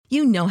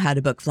You know how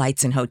to book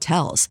flights and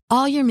hotels.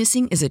 All you're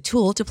missing is a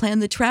tool to plan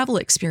the travel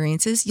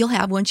experiences you'll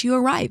have once you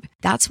arrive.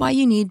 That's why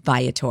you need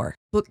Viator.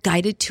 Book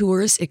guided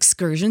tours,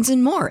 excursions,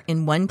 and more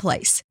in one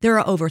place. There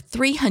are over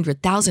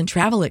 300,000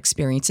 travel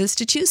experiences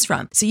to choose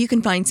from, so you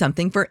can find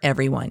something for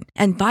everyone.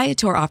 And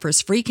Viator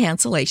offers free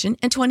cancellation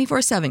and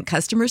 24/7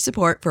 customer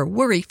support for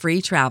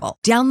worry-free travel.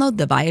 Download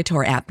the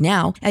Viator app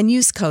now and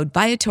use code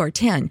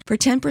Viator10 for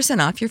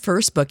 10% off your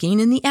first booking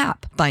in the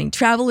app. Find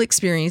travel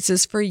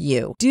experiences for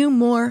you. Do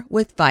more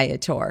with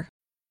Viator.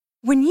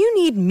 When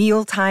you need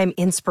mealtime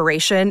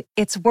inspiration,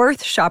 it's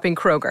worth shopping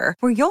Kroger,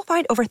 where you'll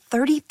find over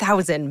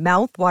 30,000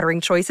 mouth-watering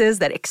choices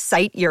that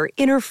excite your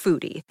inner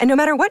foodie. And no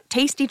matter what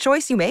tasty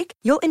choice you make,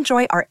 you'll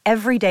enjoy our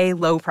everyday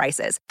low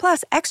prices,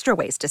 plus extra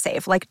ways to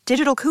save, like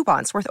digital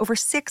coupons worth over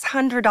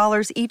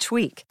 $600 each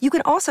week. You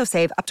can also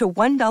save up to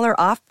 $1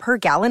 off per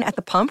gallon at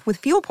the pump with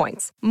fuel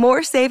points.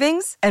 More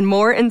savings and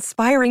more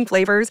inspiring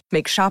flavors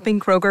make shopping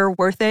Kroger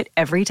worth it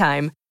every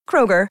time.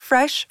 Kroger,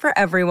 fresh for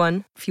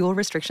everyone. Fuel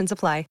restrictions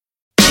apply.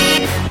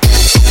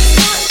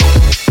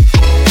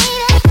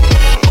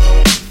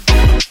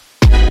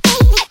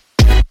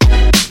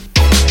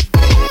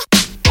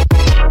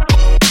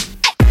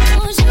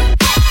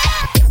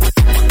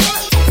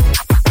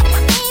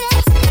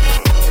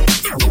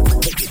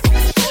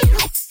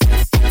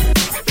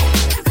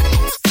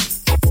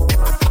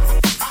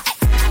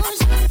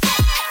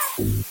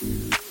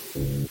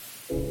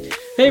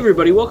 Hey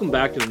everybody, welcome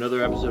back to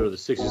another episode of the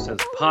Sixers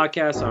Sense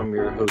podcast. I'm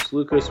your host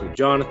Lucas with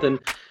Jonathan.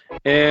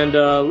 And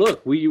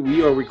look,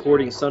 we are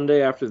recording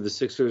Sunday after the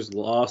Sixers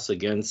loss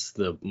against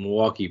the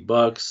Milwaukee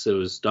Bucks. It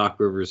was Doc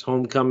Rivers'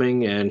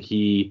 homecoming, and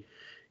he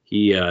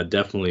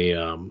definitely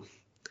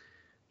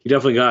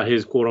got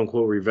his quote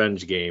unquote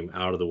revenge game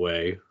out of the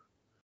way,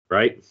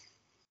 right?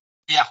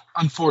 Yeah,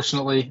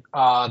 unfortunately,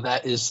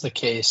 that is the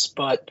case,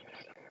 but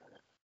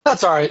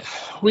that's all right.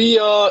 We,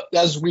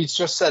 as we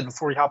just said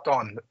before we hopped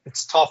on,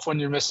 it's tough when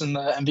you're missing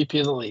the MVP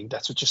of the league.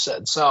 That's what you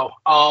said. So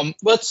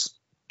let's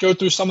go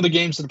through some of the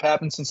games that have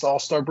happened since the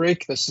All-Star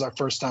break. This is our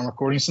first time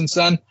recording since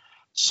then.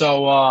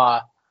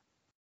 So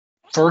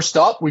first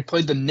up, we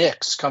played the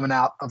Knicks coming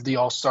out of the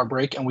All-Star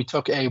break, and we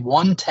took a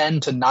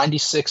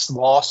 110-96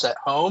 loss at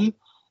home.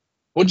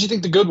 What did you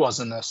think the good was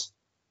in this?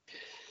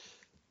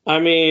 I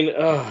mean,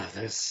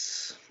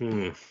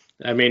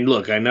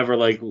 look, I never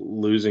like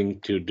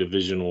losing to a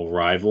divisional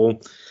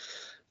rival,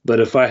 but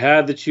if I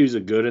had to choose a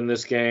good in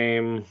this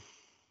game,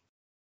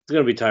 it's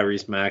going to be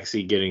Tyrese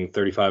Maxey getting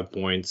 35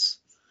 points.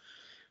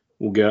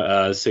 We'll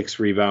get 6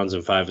 rebounds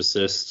and 5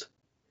 assists.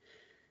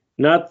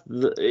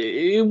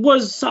 It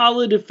was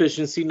solid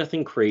efficiency,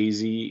 nothing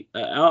crazy.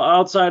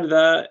 Outside of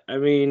that, I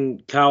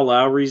mean, Kyle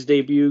Lowry's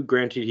debut,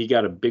 granted he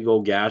got a big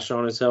old gash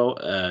on his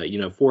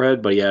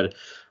forehead, but he had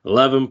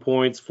 11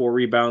 points, 4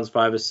 rebounds,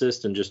 5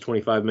 assists in just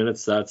 25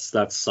 minutes.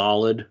 That's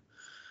solid.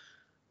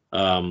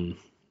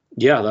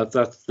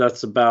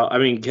 That's about. I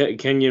mean,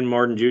 Kenyon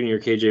Martin Jr.,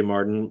 KJ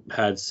Martin,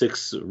 had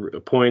 6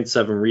 points,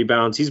 7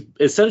 rebounds. He's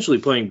essentially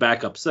playing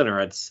backup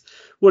center.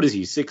 What is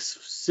he?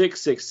 6'6",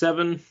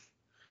 6'7"?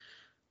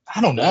 I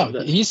don't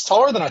know. He's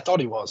taller than I thought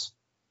he was.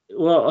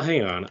 Well,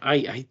 hang on.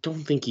 I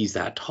don't think he's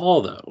that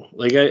tall though.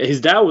 Like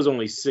his dad was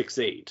only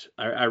 6'8".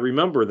 I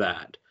remember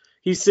that.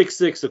 He's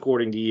 6'6"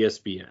 according to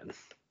ESPN.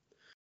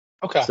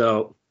 Okay.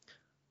 So,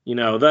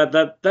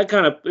 that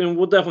kind of, and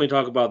we'll definitely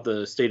talk about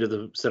the state of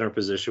the center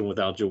position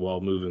without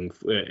Joel moving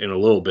in a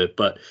little bit.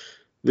 But,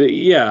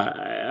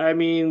 I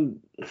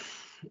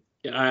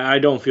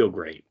don't feel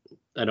great.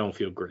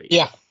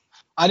 Yeah,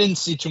 I didn't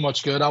see too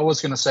much good. I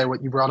was going to say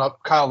what you brought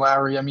up, Kyle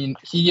Lowry. I mean,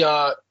 he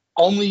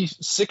only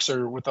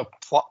Sixer with a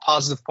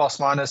positive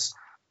plus-minus.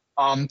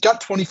 Got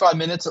 25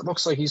 minutes. It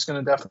looks like he's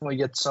going to definitely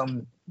get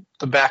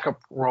the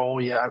backup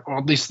role. Yeah, or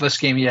at least this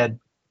game he had.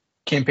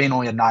 Campaign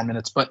only had 9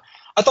 minutes, but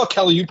I thought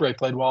Kelly Oubre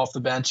played well off the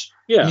bench.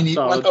 Yeah, I mean, he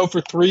went 0 for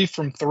 3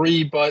 from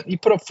 3, but he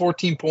put up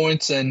 14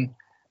 points and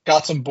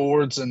got some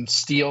boards and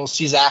steals.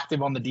 He's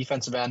active on the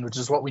defensive end, which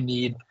is what we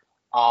need,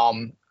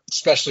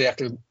 especially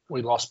after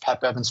we lost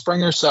Pep Evan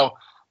Springer. So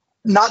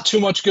not too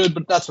much good,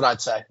 but that's what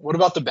I'd say. What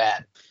about the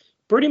bad?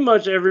 Pretty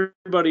much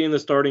everybody in the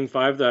starting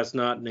 5 that's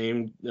not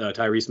named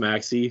Tyrese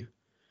Maxey.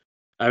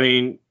 I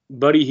mean,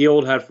 Buddy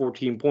Hield had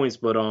 14 points,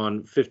 but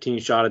on 15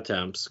 shot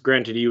attempts.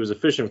 Granted, he was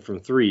efficient from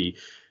 3.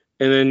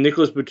 And then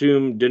Nicholas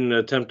Batum didn't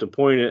attempt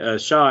a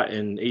shot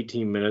in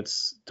 18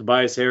 minutes.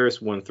 Tobias Harris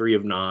won 3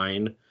 of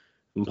 9.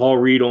 And Paul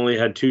Reed only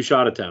had 2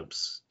 shot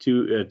attempts,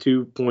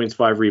 2 points,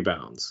 5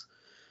 rebounds.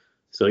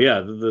 So, yeah,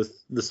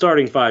 the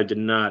starting 5 did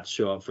not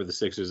show up for the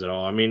Sixers at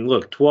all. I mean,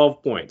 look,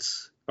 12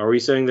 points. Are we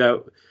saying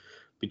that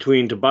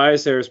between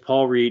Tobias Harris,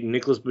 Paul Reed,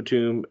 Nicholas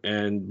Batum,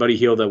 and Buddy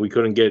Hield that we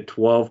couldn't get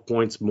 12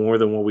 points more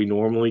than what we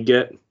normally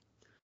get?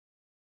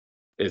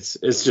 It's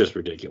just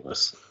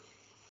ridiculous.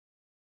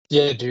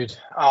 Yeah, dude.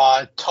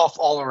 Tough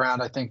all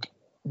around, I think,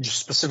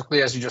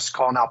 specifically as you just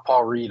calling out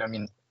Paul Reed. I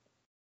mean,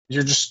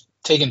 you're just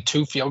taking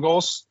 2 field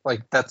goals.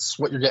 Like, that's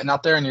what you're getting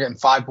out there, and you're getting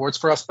 5 boards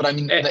for us. But, I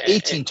mean, the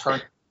 18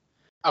 turn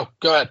 – oh,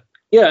 go ahead.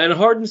 Yeah, and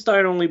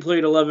Hardenstein only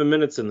played 11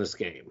 minutes in this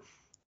game.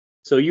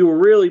 So you were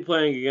really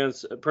playing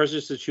against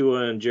Precious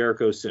Achua and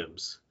Jericho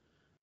Sims.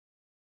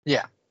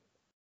 Yeah.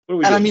 What are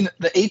we And doing? I mean,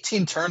 the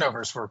 18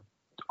 turnovers were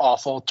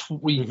awful.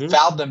 We Mhm.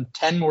 fouled them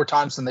 10 more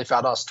times than they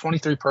fouled us,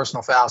 23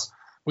 personal fouls.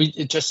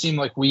 It just seemed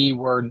like we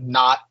were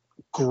not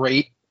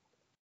great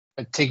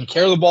at taking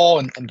care of the ball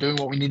and doing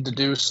what we need to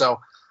do.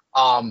 So,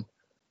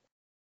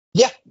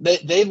 yeah,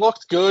 they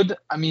looked good.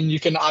 I mean, you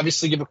can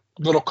obviously give a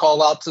little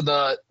call out to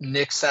the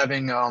Knicks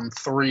having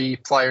 3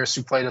 players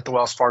who played at the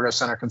Wells Fargo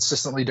Center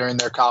consistently during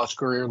their college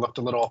career, looked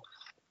a little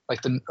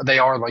like they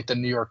are like the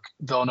New York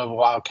Villanova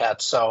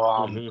Wildcats. So,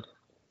 Mhm.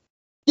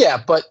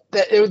 yeah, but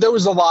there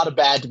was a lot of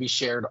bad to be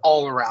shared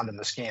all around in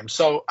this game.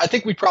 So I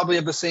think we probably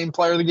have the same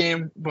player of the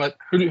game, but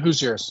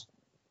who's yours?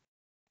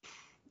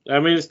 I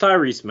mean, it's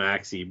Tyrese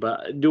Maxey,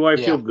 but do I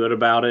feel Yeah. good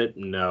about it?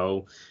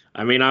 No.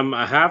 I mean, I'm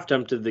half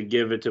tempted to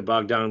give it to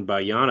Bogdan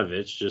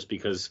Bogdanovic just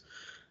because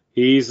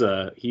he's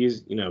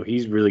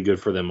he's really good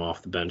for them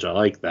off the bench. I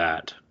like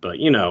that. But,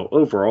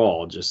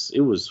 overall just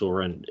it was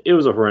horrendous. It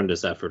was a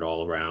horrendous effort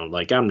all around.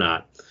 Like I'm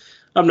not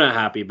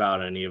happy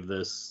about any of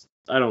this.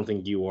 I don't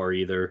think you are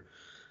either.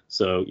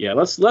 So, yeah,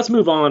 let's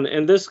move on.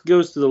 And this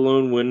goes to the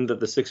lone win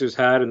that the Sixers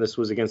had, and this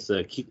was against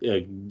the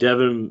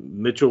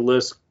Devin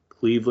Mitchell-less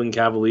Cleveland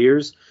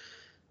Cavaliers,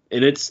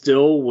 and it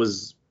still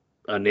was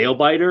a nail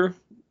biter.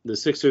 The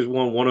Sixers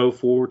won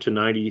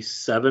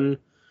 104-97.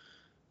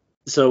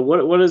 So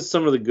what is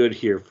some of the good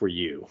here for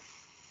you?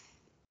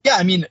 Yeah,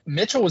 I mean,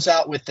 Mitchell was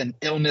out with an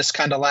illness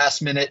kind of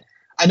last minute.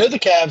 I know the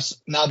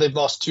Cavs, now they've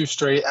lost 2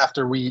 straight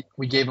after we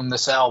gave them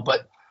this L,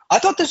 but I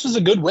thought this was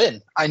a good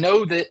win. I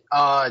know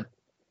that,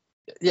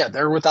 yeah,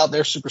 they're without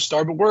their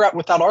superstar, but we're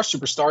without our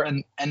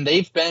superstar, and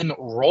they've been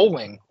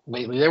rolling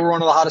lately. They were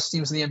one of the hottest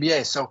teams in the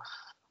NBA. So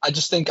I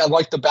just think I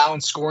like the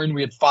balanced scoring.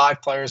 We had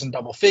 5 players in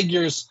double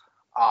figures.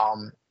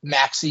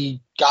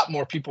 Maxey got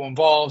more people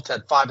involved,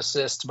 had 5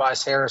 assists.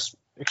 Tobias Harris,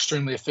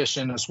 extremely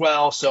efficient as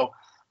well. So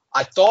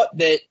I thought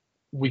that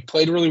we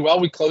played really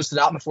well. We closed it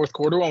out in the fourth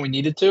quarter when we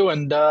needed to.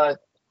 And,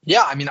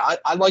 yeah, I mean,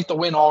 I like the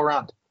win all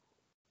around.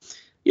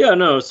 Yeah,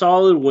 no,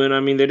 solid win. I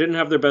mean, they didn't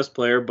have their best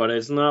player, but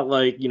it's not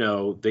like,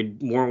 they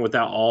weren't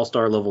without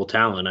all-star level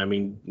talent. I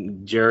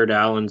mean, Jared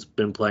Allen's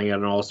been playing at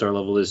an all-star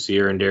level this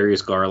year, and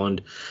Darius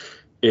Garland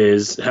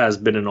has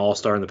been an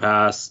all-star in the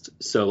past.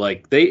 So,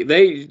 like, they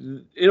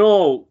in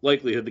all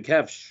likelihood, the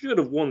Cavs should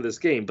have won this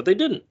game, but they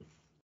didn't.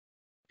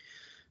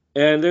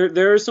 And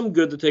there is some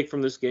good to take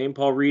from this game.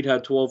 Paul Reed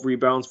had 12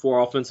 rebounds, 4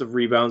 offensive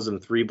rebounds,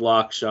 and 3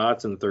 block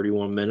shots in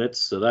 31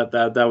 minutes. So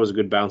that was a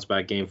good bounce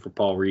back game for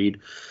Paul Reed.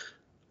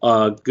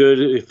 Good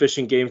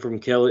efficient game from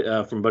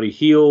from Buddy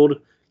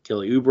Hield.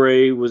 Kelly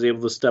Oubre was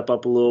able to step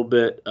up a little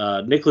bit.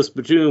 Nicholas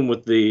Batum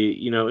with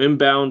the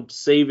inbound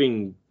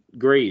saving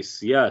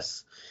grace,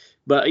 yes.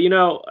 But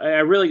I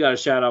really got to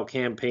shout out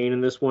Cam Payne in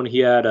this one. He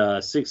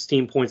had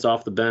 16 points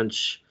off the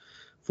bench,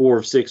 4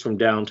 of 6 from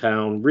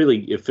downtown. Really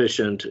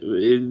efficient.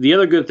 The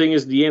other good thing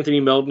is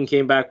DeAnthony Melton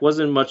came back.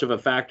 Wasn't much of a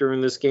factor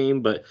in this game,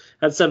 but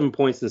had 7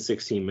 points in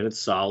 16 minutes.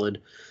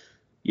 Solid.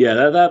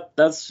 Yeah,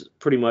 that's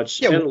pretty much.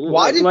 Yeah, And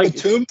why did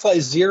Batum play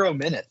 0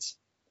 minutes?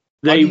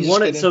 they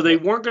wanted, so they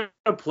weren't going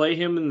to play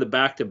him in the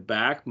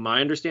back-to-back,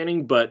 my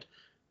understanding, but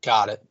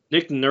Got it.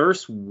 Nick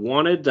Nurse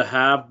wanted to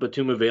have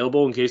Batum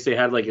available in case they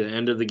had like an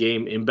end of the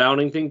game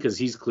inbounding thing, because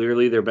he's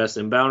clearly their best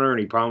inbounder, and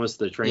he promised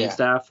the training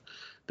staff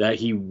that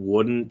he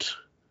wouldn't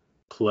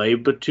play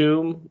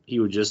Batum. He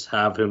would just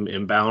have him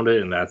inbound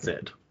it, and that's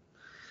it.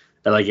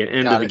 At like an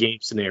end of the game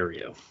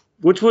scenario,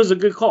 which was a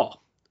good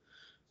call.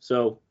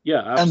 So yeah,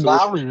 absolutely. And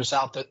Lowry was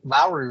out.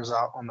 Lowry was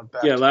out on the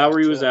bench. Yeah,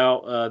 Lowry was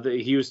out.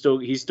 He's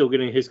still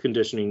getting his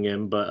conditioning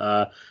in.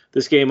 But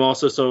this game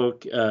also saw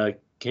KJ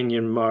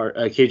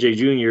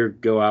Jr.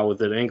 go out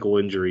with an ankle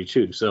injury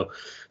too. So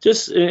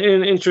just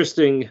an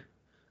interesting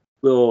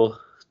little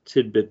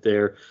tidbit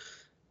there.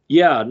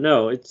 Yeah,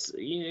 no, it's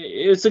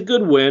a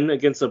good win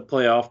against a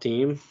playoff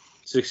team.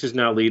 Sixers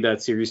now lead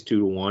that series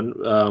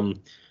 2-1.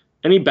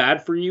 Any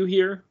bad for you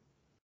here?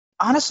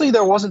 Honestly,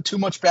 there wasn't too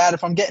much bad.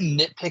 If I'm getting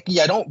nitpicky,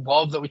 I don't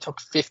love that we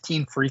took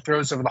 15 free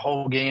throws over the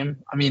whole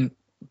game. I mean,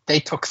 they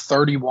took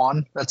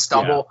 31. That's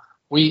double.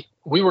 Yeah.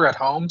 We were at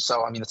home,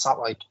 so I mean, it's not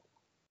like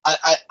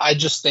I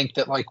just think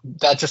that like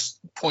that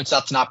just points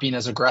out to not being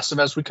as aggressive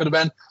as we could have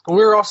been. But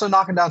we were also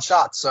knocking down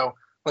shots, so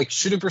like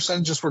shooting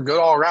percentages were good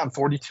all around.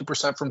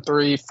 42% from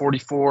 3,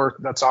 44.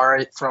 That's all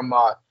right from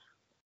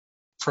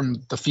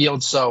the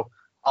field. So.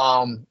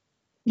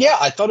 Yeah,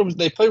 I thought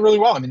they played really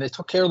well. I mean, they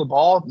took care of the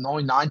ball and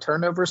only 9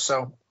 turnovers.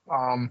 So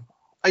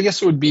I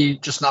guess it would be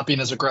just not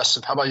being as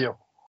aggressive. How about you?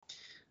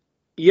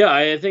 Yeah,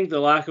 I think the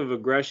lack of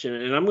aggression,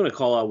 and I'm going to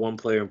call out one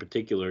player in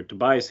particular,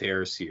 Tobias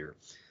Harris here.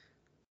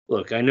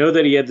 Look, I know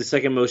that he had the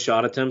second most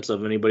shot attempts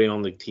of anybody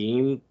on the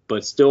team,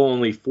 but still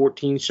only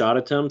 14 shot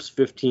attempts,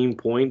 15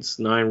 points,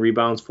 9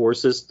 rebounds, 4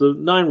 assists. The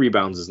 9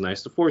 rebounds is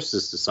nice. The 4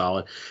 assists is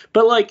solid.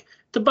 But, like,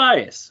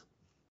 Tobias,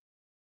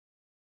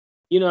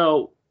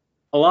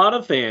 a lot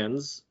of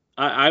fans,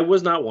 I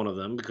was not one of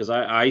them because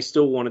I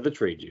still wanted to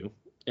trade you,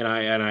 and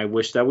I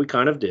wish that we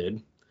kind of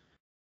did.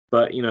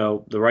 But,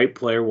 the right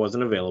player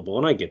wasn't available,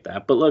 and I get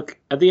that. But look,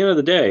 at the end of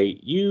the day,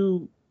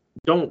 you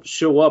don't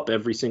show up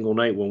every single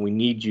night when we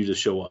need you to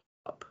show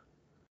up.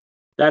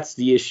 That's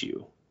the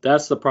issue.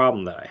 That's the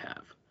problem that I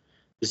have.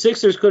 The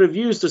Sixers could have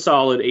used a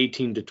solid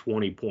 18 to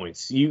 20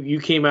 points. You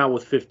came out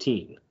with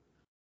 15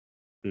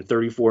 in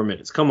 34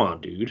 minutes. Come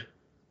on, dude.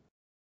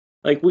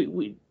 Like,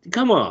 we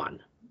come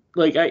on.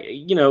 Like,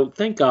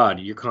 thank God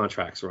your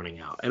contract's running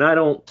out. And I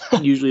don't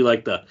usually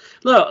like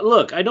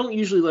look, I don't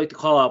usually like to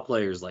call out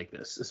players like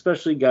this,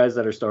 especially guys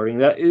that are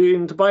starting.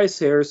 And Tobias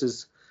Harris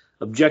is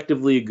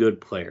objectively a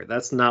good player.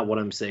 That's not what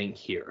I'm saying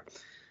here.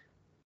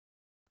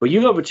 But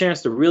you have a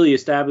chance to really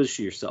establish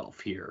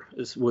yourself here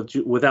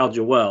without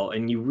Joel,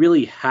 and you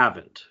really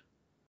haven't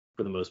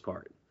for the most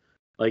part.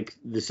 Like,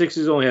 the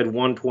Sixers only had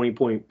 120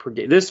 point per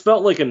game. This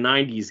felt like a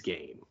 90s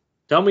game.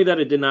 Tell me that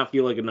it did not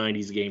feel like a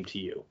 90s game to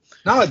you.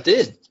 No, it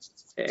did.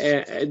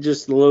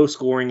 Just low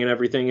scoring and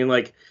everything. And,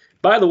 like,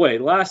 by the way,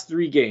 the last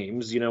 3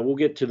 games, we'll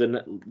get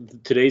to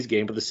today's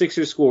game, but the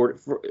Sixers scored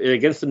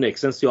against the Knicks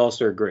since the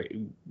All-Star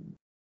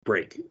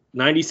break,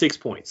 96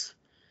 points.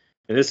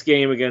 In this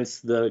game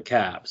against the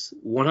Cavs,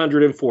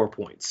 104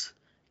 points.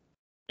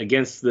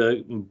 Against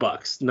the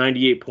Bucks,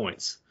 98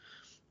 points.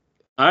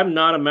 I'm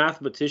not a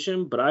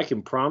mathematician, but I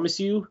can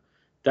promise you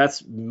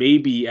that's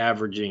maybe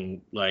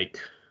averaging, like,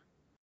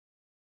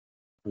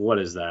 what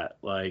is that?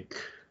 Like,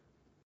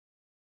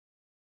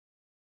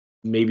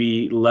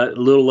 maybe a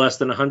little less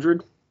than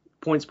 100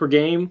 points per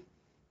game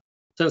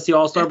since the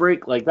All-Star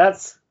break. Like,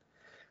 that's,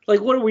 like,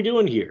 what are we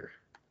doing here?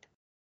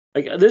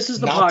 Like, this is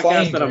the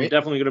podcast that I'm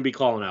definitely going to be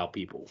calling out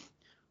people.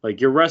 Like,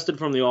 you're rested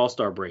from the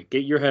All-Star break.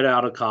 Get your head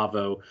out of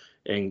Cavo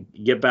and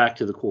get back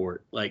to the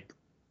court. Like,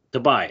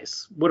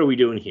 Tobias, what are we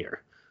doing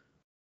here?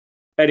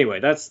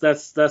 Anyway,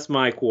 that's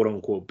my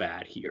quote-unquote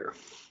bad here.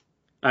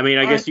 I mean,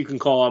 I guess you can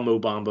call out Mo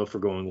Bamba for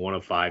going 1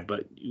 of 5,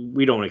 but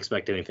we don't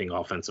expect anything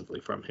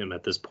offensively from him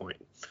at this point.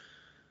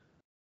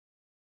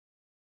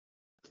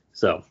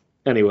 So,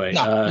 anyway.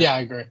 Yeah,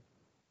 I agree.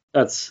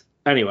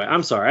 Anyway,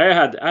 I'm sorry. I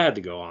had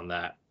to go on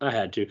that. I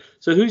had to.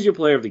 So, who's your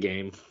player of the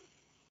game?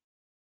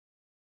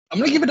 I'm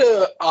going to give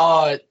it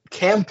a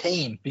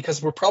campaign because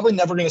we're probably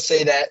never going to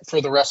say that for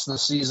the rest of the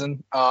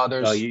season.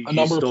 There's a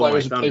number of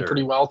players who played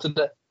pretty well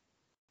today.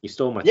 You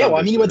stole my thunder. Yeah, well,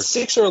 I mean, sir. He went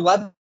 6 or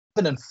 11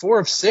 and 4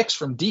 of 6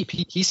 from deep.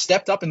 He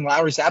stepped up in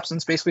Lowry's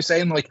absence, basically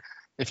saying, like,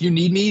 if you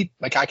need me,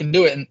 like, I can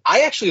do it. And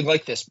I actually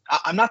like this.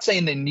 I'm not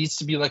saying there needs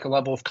to be, like, a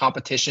level of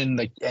competition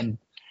like and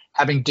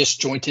having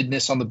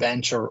disjointedness on the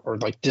bench or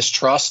like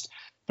distrust.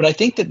 But I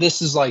think that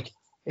this is, like,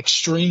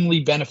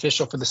 extremely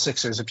beneficial for the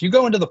Sixers. If you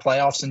go into the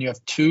playoffs and you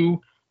have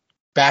 2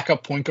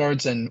 backup point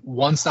guards and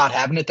one's not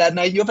having it that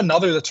night, you have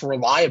another that's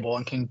reliable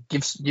and can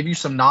give you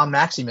some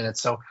non-maxi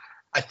minutes. So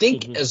I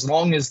think as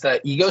long as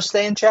the egos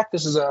stay in check,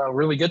 this is a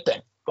really good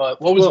thing. But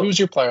who's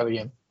your player of the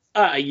game?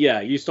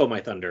 Yeah, you stole my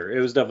thunder. It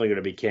was definitely going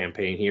to be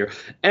campaign here.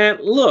 And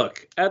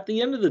look, at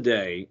the end of the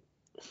day,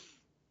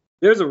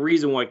 there's a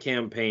reason why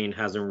campaign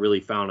hasn't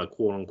really found a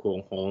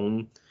quote-unquote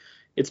home.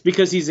 It's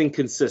because he's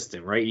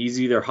inconsistent, right?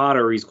 He's either hot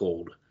or he's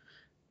cold.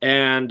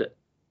 And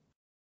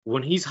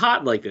when he's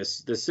hot like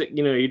this,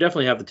 you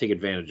definitely have to take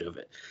advantage of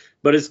it.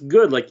 But it's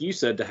good, like you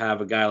said, to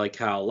have a guy like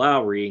Kyle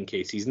Lowry in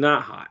case he's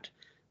not hot.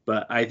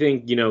 But I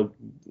think,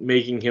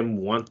 making him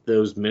want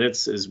those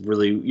minutes is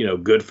really,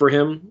 good for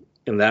him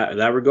in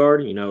that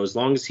regard. As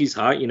long as he's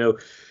hot,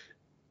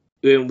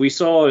 and we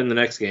saw in the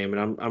next game,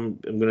 and I'm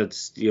going to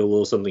steal a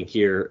little something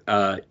here.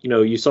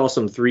 You saw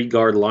some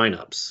 3-guard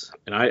lineups,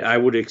 and I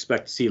would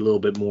expect to see a little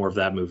bit more of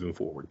that moving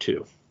forward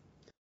too.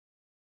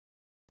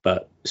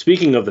 But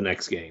speaking of the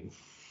next game.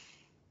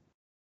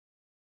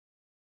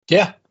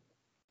 Yeah.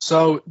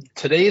 So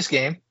today's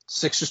game,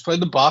 Sixers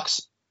played the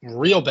Bucks.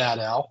 Real bad,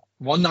 Al.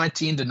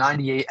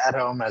 119-98 at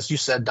home. As you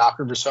said, Doc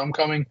Rivers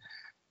homecoming.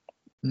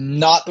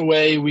 Not the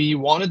way we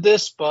wanted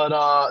this, but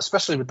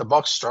especially with the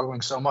Bucks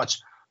struggling so much.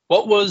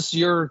 What was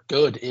your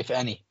good, if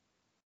any?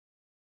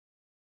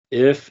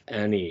 If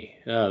any.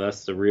 Oh,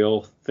 that's the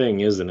real thing,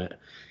 isn't it?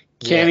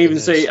 Can't even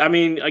say. I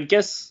mean, I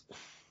guess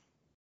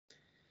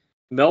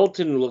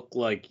Melton looked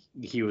like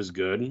he was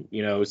good.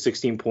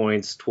 16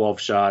 points,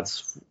 12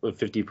 shots,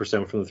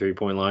 50% from the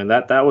 3-point line.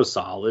 That was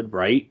solid,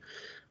 right?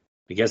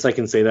 I guess I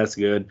can say that's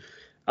good.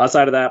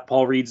 Outside of that,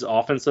 Paul Reed's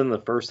offense in the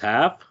first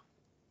half,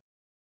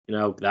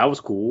 that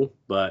was cool,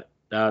 but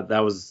that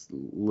was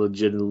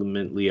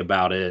legitimately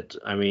about it.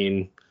 I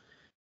mean,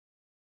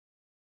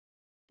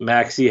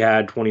 Maxey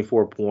had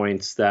 24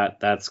 points.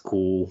 That's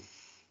cool.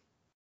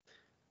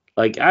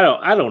 Like, I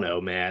don't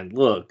know, man.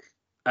 Look,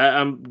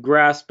 I'm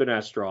grasping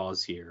at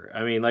straws here.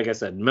 I mean, like I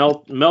said,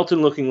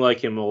 Melton looking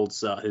like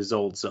his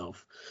old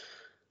self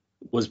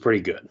was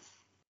pretty good.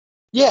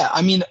 Yeah,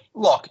 I mean,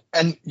 look,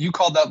 and you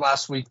called that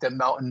last week that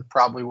Melton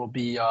probably will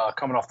be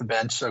coming off the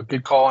bench, so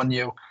good call on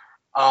you.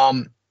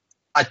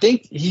 I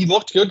think he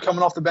looked good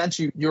coming off the bench.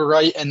 You're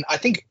right, and I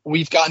think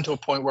we've gotten to a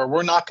point where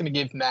we're not going to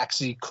give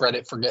Maxey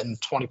credit for getting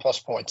 20-plus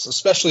points,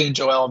 especially in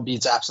Joel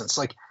Embiid's absence.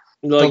 Like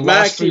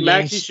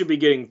Maxey should be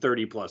getting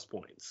 30-plus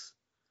points.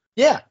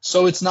 Yeah,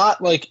 so it's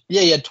not like,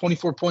 yeah, he had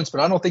 24 points, but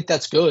I don't think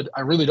that's good.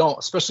 I really don't,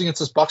 especially against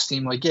this Bucks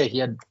team. Like, yeah, he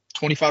had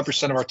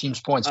 25% of our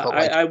team's points, but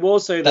like I will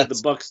say that the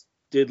that's Bucks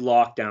did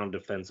lock down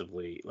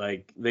defensively.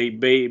 Like they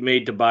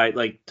made Tobias,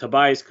 like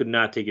Tobias could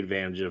not take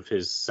advantage of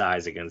his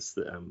size against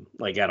them,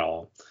 like at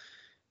all.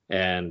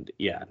 And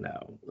yeah,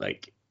 no,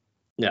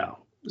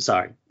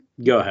 sorry.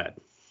 Go ahead.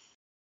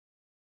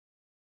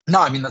 no,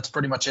 I mean that's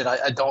pretty much it.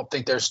 I don't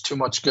think there's too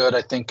much good.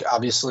 I think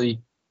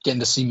obviously getting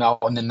to see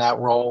Melton in that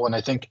role, and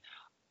I think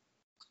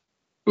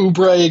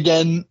Oubre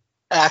again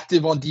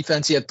active on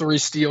defense. He had 3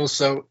 steals,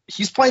 so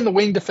he's playing the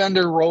wing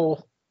defender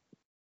role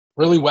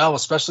really well,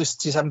 especially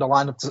since he's having to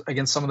line up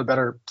against some of the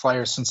better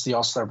players since the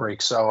All-Star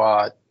break.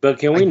 So, but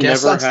can we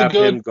never have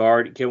him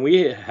guard? Can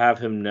we have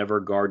him never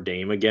guard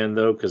Dame again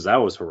though? Because that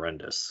was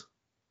horrendous.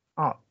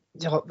 Oh,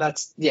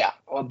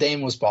 well,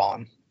 Dame was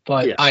balling,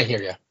 but Yeah. I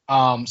hear you.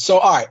 So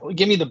all right,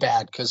 give me the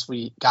bad because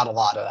we got a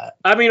lot of that.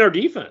 I mean, our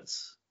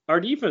defense,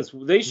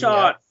 they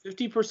shot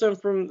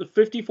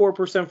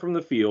 54% from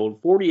the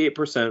field,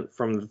 48%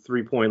 from the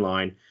 3-point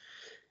line.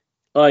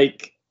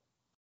 Like,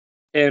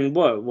 and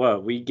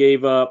what? We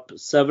gave up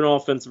 7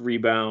 offensive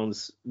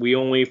rebounds. We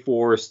only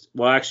forced,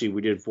 actually,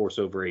 we did force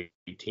over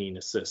 18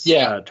 assists.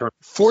 Yeah,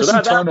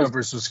 forcing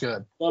turnovers was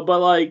good. But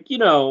like,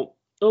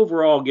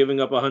 overall,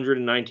 giving up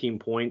 119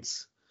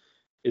 points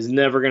is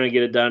never going to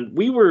get it done.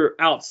 We were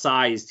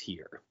outsized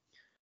here.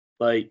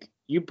 Like,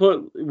 you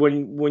put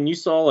when you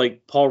saw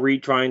like Paul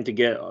Reed trying to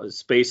get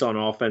space on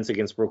offense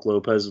against Brook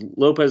Lopez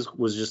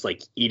was just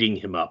like eating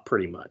him up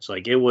pretty much.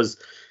 Like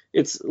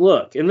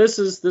and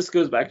this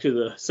goes back to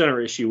the center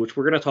issue, which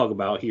we're going to talk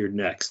about here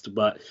next.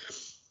 But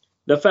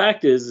the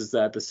fact is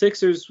that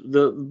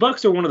the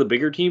Bucks are one of the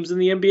bigger teams in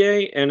the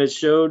NBA, and it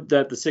showed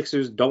that the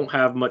Sixers don't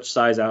have much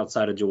size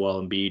outside of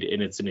Joel Embiid,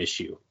 and it's an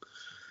issue.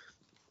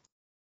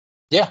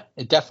 Yeah,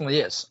 it definitely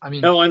is. I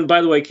mean, and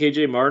by the way,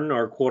 KJ Martin,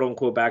 our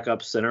quote-unquote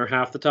backup center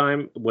half the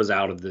time, was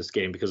out of this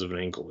game because of an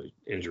ankle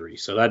injury,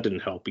 so that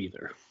didn't help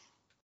either.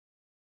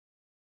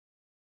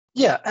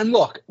 Yeah, and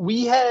look,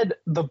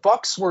 the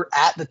Bucks were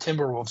at the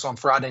Timberwolves on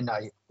Friday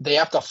night. They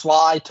have to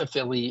fly to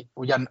Philly.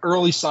 We got an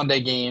early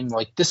Sunday game.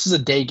 Like, this is a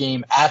day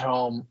game at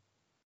home,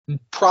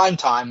 prime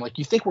time. Like,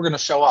 you think we're going to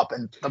show up,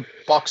 and the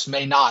Bucks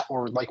may not,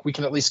 or like we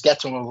can at least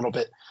get to them a little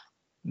bit.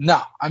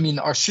 No, I mean,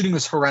 our shooting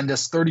was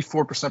horrendous,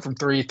 34% from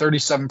 3,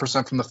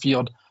 37% from the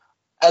field.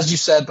 As you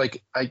said,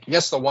 like, I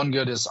guess the one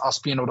good is us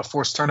being able to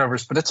force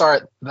turnovers, but it's all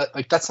right.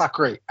 That's not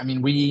great. I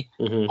mean, we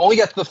only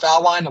got to the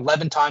foul line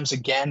 11 times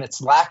again.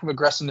 It's lack of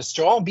aggressiveness.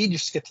 Joel Embiid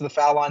used to get to the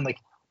foul line like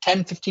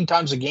 10, 15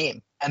 times a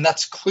game, and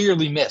that's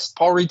clearly missed.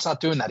 Paul Reed's not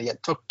doing that. He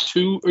took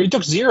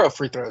 0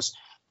 free throws.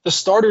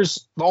 The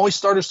only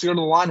starters to go to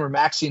the line were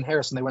Maxey and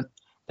Harris, and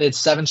they had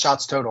 7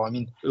 shots total. I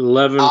mean,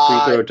 11 free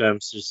throw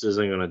attempts just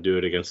isn't going to do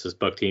it against this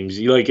Buck teams.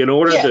 In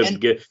order to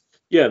get,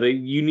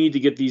 you need to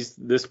get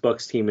this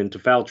Bucks team into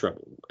foul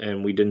trouble,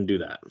 and we didn't do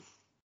that.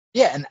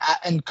 Yeah,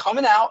 and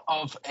coming out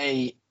of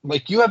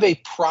you have a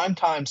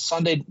primetime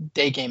Sunday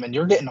day game, and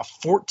you're getting a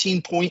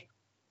 14-point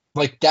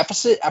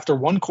deficit after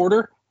one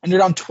quarter, and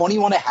you're down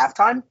 21 at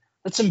halftime.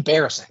 That's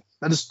embarrassing.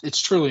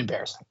 It's truly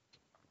embarrassing.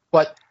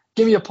 But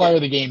give me a player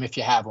of the game if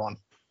you have one.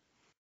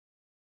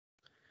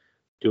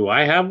 Do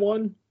I have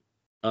one?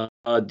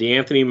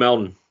 DeAnthony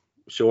Melton.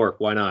 Sure,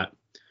 why not?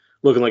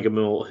 Looking like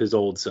his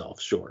old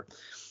self. Sure.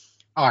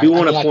 All right. Do you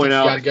want to point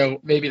out? You got to go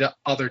maybe the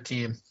other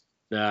team.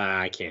 Nah,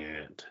 I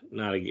can't.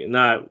 Not again.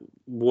 Not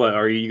what?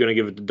 Are you going to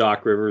give it to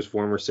Doc Rivers,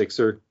 former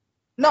Sixer?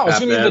 No, I was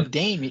going to give it to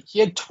Dame. He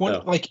had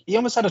 20. He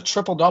almost had a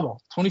triple double.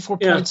 24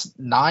 points,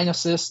 9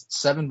 assists,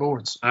 7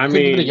 boards. I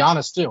mean, give it to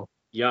Giannis too.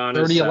 Giannis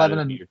 30, 11,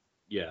 and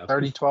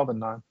 30, 12, and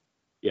 9.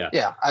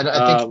 Yeah.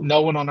 I think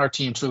no one on our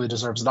team truly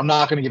deserves it. I'm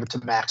not going to give it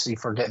to Maxey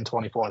for getting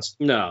 20 points.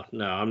 No,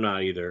 I'm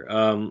not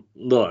either.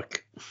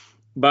 Look,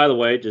 by the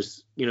way,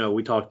 just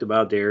we talked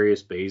about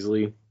Darius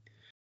Bazley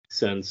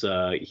since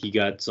he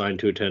got signed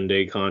to a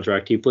 10-day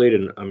contract. He played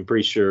in, I'm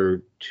pretty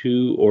sure,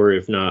 2 or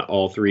if not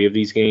all 3 of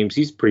these games.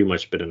 He's pretty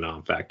much been a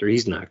non-factor.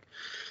 He's not.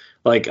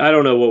 I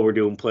don't know what we're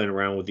doing playing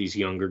around with these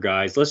younger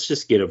guys. Let's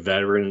just get a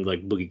veteran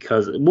like Boogie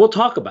Cousins. We'll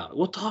talk about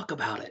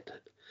it.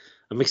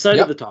 I'm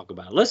excited to talk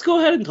about it. Let's go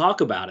ahead and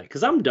talk about it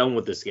because I'm done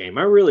with this game.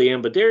 I really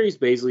am. But Darius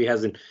Bazley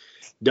hasn't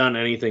done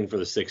anything for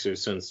the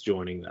Sixers since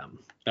joining them.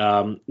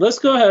 Let's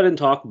go ahead and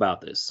talk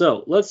about this.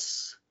 So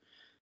let's,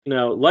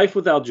 life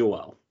without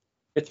Joel.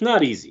 It's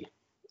not easy.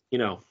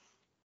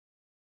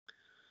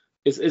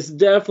 It's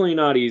definitely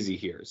not easy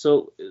here.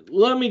 So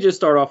let me just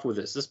start off with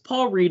this. Is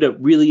Paul Reed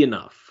really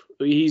enough?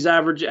 He's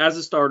average as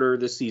a starter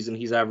this season.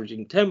 He's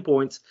averaging 10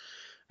 points,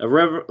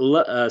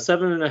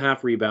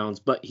 7.5 rebounds,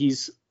 but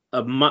he's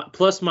a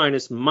plus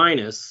minus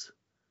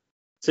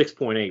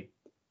 6.8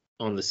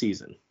 on the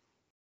season.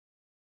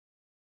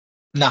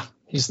 No,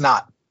 he's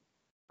not.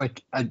 I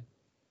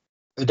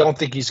don't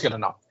think he's good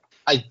enough.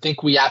 I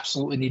think we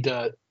absolutely need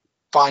to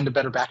find a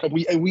better backup.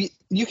 You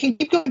can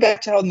keep going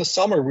back to how in the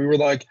summer we were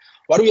like,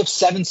 why do we have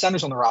 7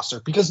 centers on the roster?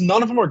 Because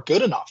none of them are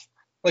good enough.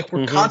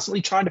 We're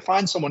constantly trying to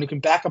find someone who can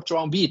back up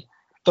Joel Embiid.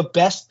 the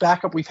best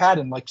backup we've had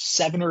in like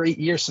 7 or 8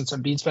 years since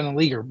Embiid's been in the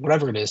league or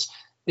whatever it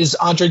is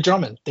Andre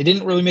Drummond. They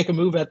didn't really make a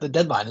move at the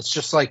deadline. It's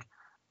just like,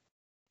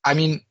 I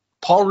mean,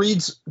 Paul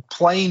Reed's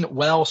playing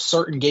well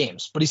certain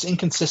games, but he's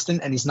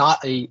inconsistent and he's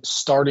not a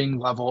starting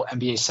level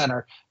NBA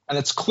center. And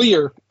it's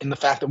clear in the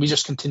fact that we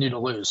just continue to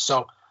lose.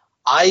 So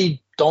I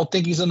don't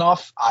think he's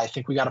enough. I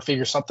think we got to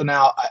figure something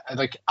out.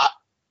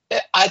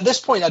 At this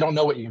point, I don't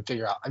know what you can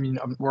figure out. I mean,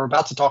 we're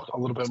about to talk a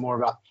little bit more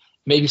about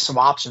maybe some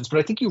options, but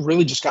I think you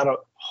really just got to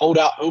hold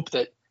out hope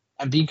that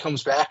Embiid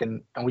comes back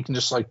and we can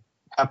just like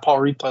have Paul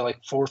Reed play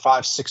like 4,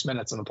 5, 6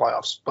 minutes in the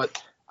playoffs.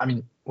 But I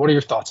mean, what are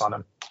your thoughts on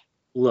him?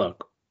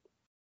 Look,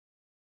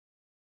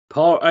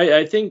 Paul,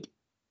 I think,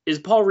 is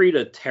Paul Reed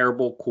a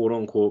terrible quote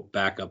unquote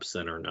backup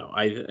center? No,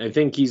 I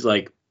think he's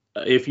like,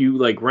 if you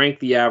like rank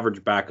the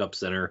average backup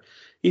center,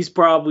 he's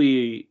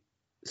probably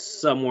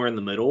somewhere in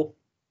the middle,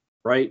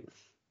 right?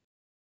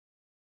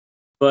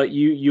 But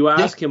you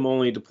ask him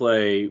only to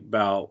play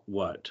about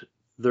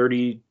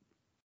 14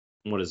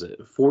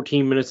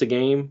 minutes a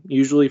game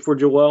usually for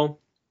Joel.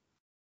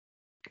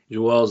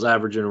 Joel's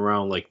averaging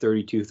around like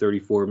 32,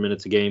 34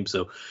 minutes a game,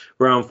 so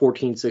around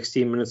 14,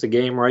 16 minutes a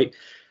game, right?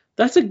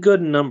 That's a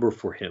good number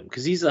for him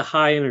because he's a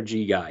high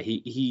energy guy.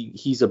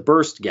 He's a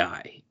burst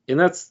guy, and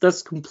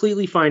that's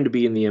completely fine to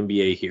be in the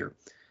NBA here.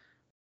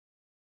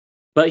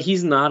 But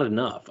he's not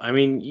enough. I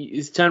mean,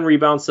 it's 10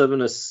 rebounds,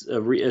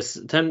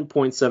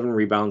 10.7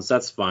 rebounds.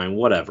 That's fine,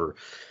 whatever.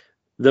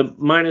 The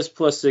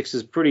 -+6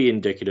 is pretty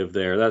indicative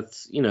there.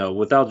 That's,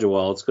 without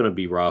Joel, it's going to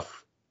be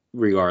rough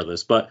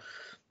regardless. But,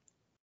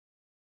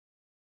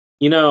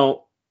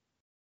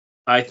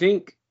 I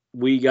think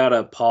we got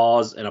to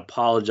pause and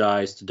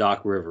apologize to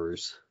Doc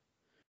Rivers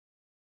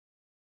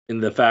in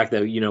the fact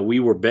that, we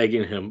were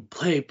begging him,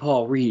 play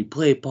Paul Reed,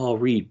 play Paul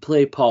Reed,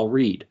 play Paul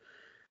Reed.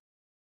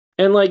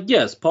 And,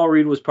 yes, Paul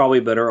Reed was probably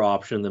a better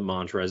option than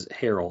Montrezl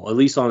Harrell, at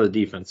least on the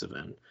defensive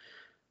end.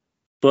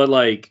 But,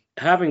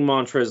 having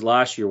Montrezl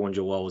last year when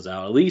Joel was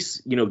out, at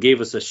least,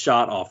 gave us a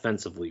shot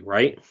offensively,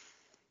 right?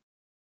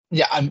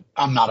 Yeah,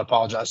 I'm not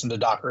apologizing to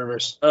Doc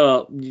Rivers.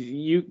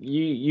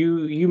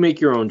 You make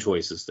your own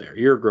choices there.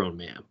 You're a grown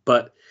man.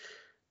 But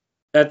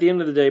at the end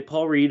of the day,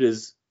 Paul Reed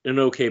is an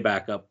okay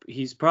backup.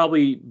 He's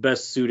probably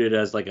best suited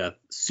as a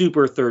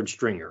super third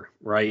stringer,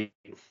 right?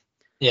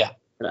 Yeah.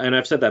 And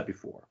I've said that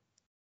before.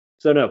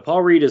 So no,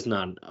 Paul Reed is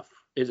not enough.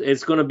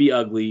 It's going to be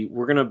ugly.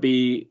 We're going to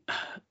be,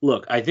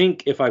 look, I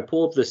think if I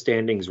pull up the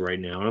standings right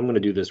now, and I'm going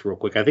to do this real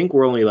quick, I think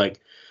we're only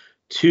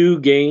 2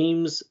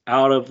 games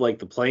out of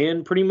the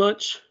play-in pretty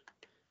much.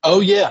 Oh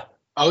yeah.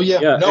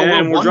 Yeah, no,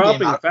 and we're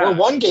dropping fast. We're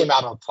 1 game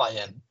out of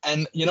play-in.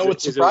 And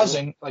what's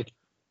surprising,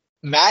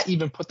 Matt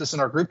even put this in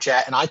our group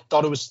chat, and I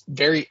thought it was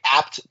very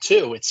apt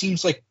too. It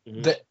seems like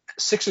the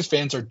Sixers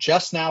fans are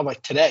just now,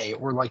 today,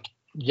 or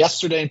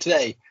yesterday and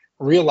today,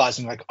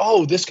 realizing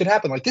oh, this could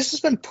happen. This has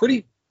been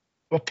pretty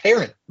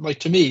apparent,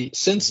 to me,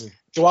 since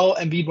Joel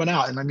Embiid went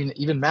out. And I mean,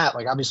 even Matt,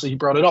 obviously he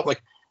brought it up.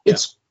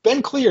 It's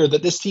been clear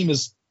that this team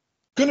is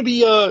going to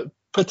be a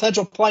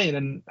potential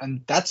play-in,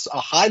 and that's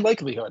a high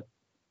likelihood.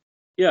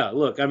 Yeah,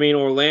 look, I mean,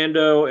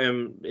 Orlando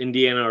and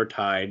Indiana are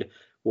tied.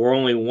 We're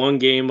only 1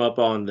 game up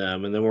on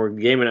them, and then we're a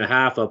game and a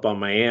half up on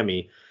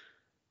Miami.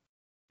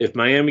 If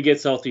Miami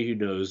gets healthy, who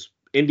knows?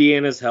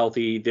 Indiana's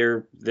healthy.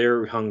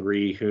 They're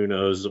hungry. Who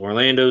knows?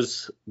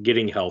 Orlando's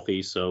getting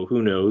healthy, so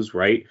who knows,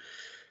 right?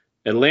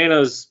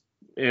 Atlanta's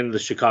and the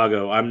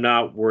Chicago, I'm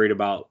not worried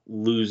about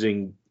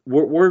losing.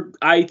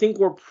 I think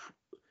we're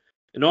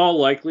in all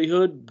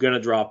likelihood going to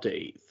drop to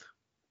 8th.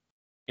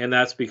 And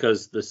that's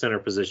because the center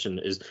position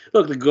is,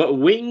 look, the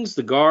wings,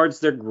 the guards,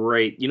 they're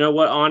great. You know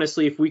what?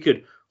 Honestly, if we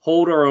could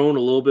hold our own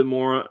a little bit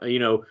more,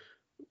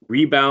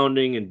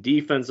 rebounding and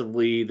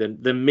defensively,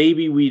 then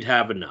maybe we'd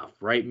have enough,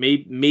 right?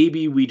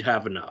 Maybe we'd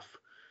have enough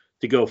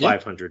to go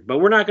 500. But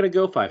we're not going to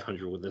go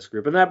 500 with this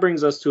group. And that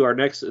brings us to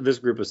this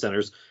group of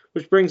centers,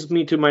 which brings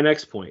me to my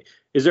next point.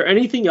 Is there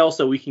anything else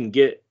that we can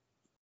get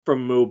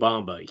from Mo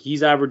Bamba?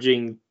 He's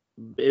averaging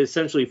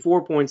essentially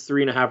 4 points,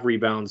 3.5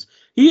 rebounds.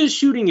 He is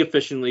shooting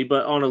efficiently,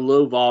 but on a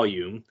low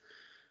volume.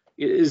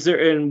 Is there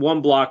in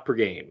 1 block per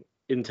game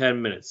in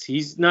 10 minutes?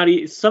 He's not.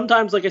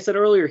 Sometimes, like I said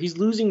earlier, he's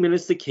losing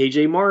minutes to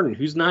KJ Martin,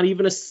 who's not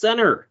even a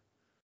center.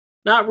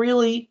 Not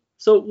really.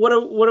 So what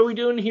are we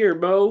doing here,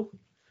 Mo?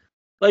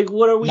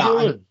 What are we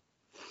doing?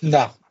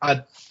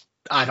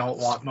 I don't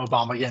want Mo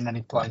Bamba getting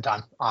any playing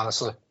time,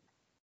 honestly.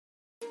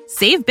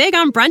 Save big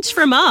on brunch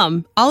for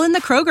mom, all in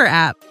the Kroger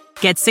app.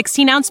 Get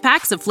 16-ounce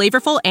packs of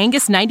flavorful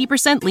Angus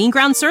 90% lean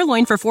ground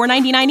sirloin for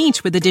 $4.99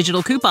 each with a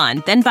digital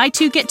coupon. Then buy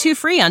 2, get 2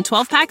 free on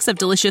 12 packs of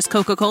delicious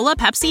Coca-Cola,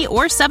 Pepsi,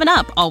 or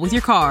 7-Up, all with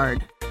your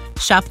card.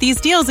 Shop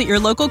these deals at your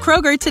local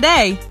Kroger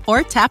today,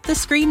 or tap the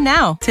screen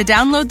now to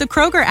download the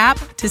Kroger app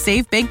to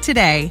save big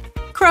today.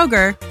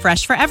 Kroger,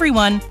 fresh for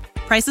everyone.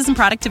 Prices and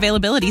product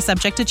availability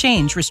subject to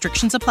change.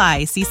 Restrictions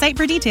apply. See site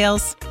for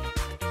details.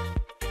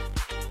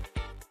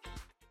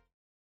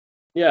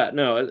 Yeah,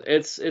 no,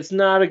 it's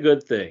not a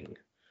good thing.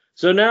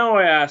 So now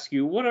I ask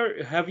you,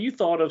 have you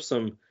thought of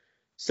some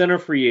center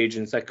free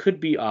agents that could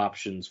be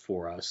options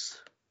for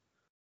us?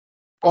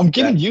 I'm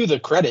giving you the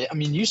credit. I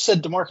mean, you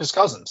said DeMarcus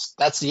Cousins.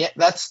 That's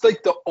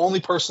like the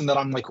only person that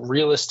I'm like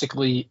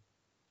realistically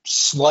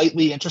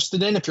slightly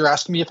interested in. If you're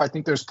asking me if I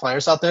think there's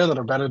players out there that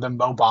are better than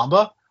Mo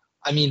Bamba,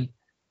 I mean,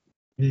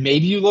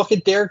 maybe you look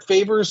at Derek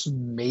Favors.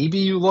 Maybe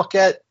you look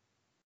at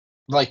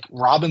like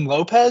Robin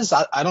Lopez.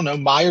 I don't know.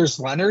 Myers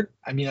Leonard.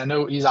 I mean, I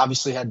know he's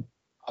obviously had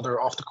other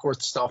off the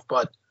court stuff,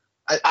 but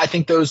I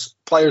think those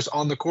players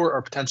on the court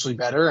are potentially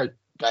better.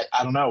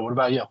 I don't know. What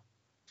about you?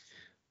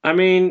 I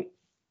mean,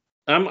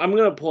 I'm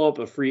gonna pull up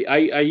a free.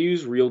 I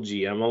use Real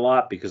GM a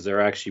lot because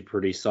they're actually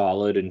pretty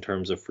solid in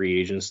terms of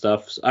free agent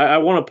stuff. So I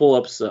want to pull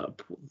up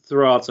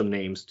throw out some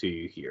names to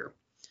you here.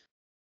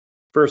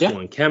 First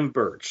one, Kem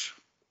Birch.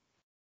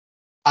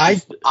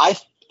 I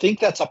think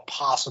that's a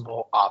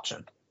possible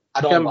option.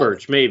 Kem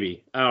Birch,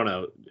 maybe. I don't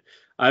know.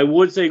 I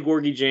would say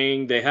Gorgie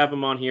Jang. They have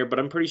him on here, but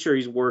I'm pretty sure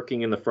he's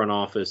working in the front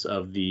office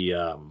of the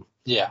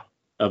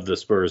of the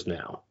Spurs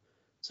now.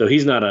 So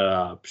he's not an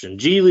option.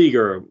 G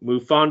Leaguer,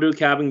 Mufando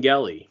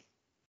Kabengele.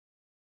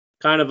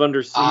 Kind of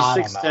under, he's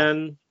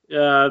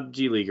 6'10",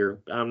 G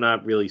Leaguer. I'm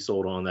not really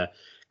sold on that.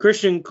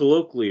 Christian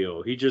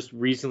Coloclio, he just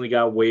recently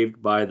got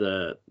waived by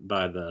the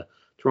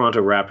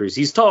Toronto Raptors.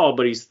 He's tall,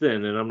 but he's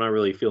thin, and I'm not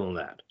really feeling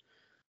that.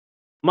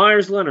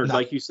 Myers Leonard,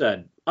 like you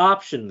said,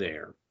 option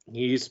there.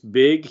 He's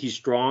big, he's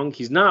strong.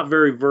 He's not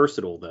very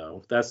versatile,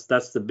 though. That's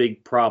the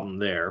big problem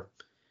there.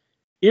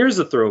 Here's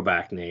a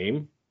throwback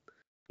name,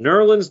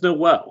 Nerlens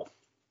Noel.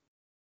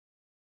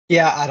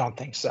 Yeah, I don't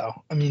think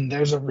so. I mean,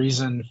 there's a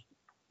reason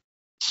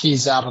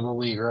he's out of the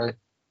league, right?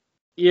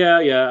 Yeah.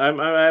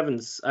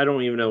 I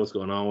don't even know what's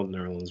going on with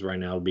Nerlens right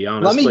now, to be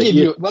honest.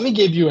 Let me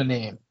give you a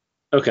name.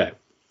 Okay.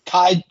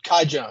 Kai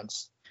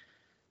Jones.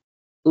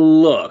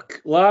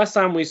 Look, last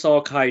time we saw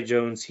Kai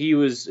Jones, he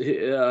was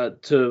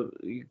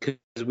because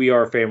we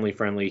are family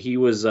friendly. He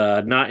was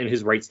not in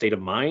his right state of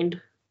mind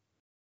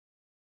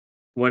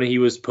when he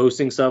was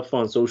posting stuff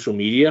on social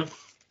media.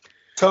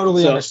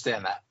 Totally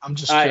understand that. I'm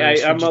just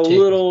curious. I'm a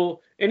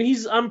little, and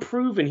he's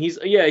unproven. He's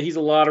a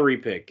lottery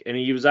pick, and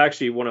he was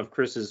actually one of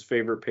Chris's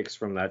favorite picks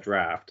from that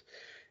draft.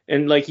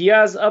 And like he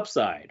has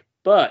upside,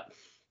 but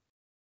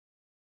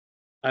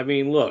I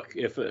mean, look,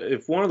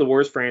 if one of the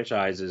worst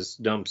franchises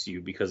dumps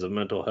you because of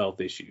mental health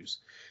issues,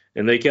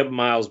 and they kept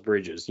Miles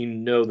Bridges, you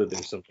know that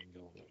there's something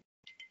going on.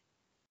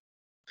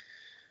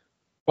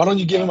 Why don't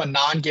you give him a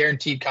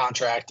non-guaranteed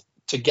contract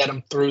to get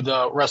him through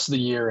the rest of the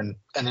year and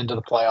into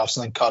the playoffs,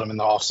 and then cut him in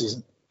the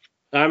offseason?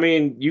 I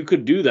mean, you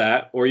could do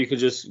that, or you could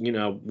just,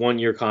 1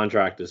 year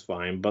contract is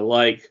fine. But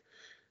like,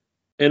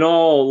 in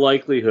all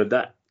likelihood,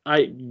 do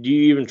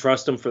you even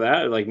trust him for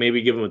that? Like,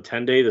 maybe give him a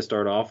 10-day to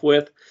start off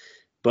with.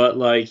 But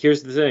like,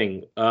 here's the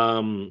thing.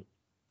 I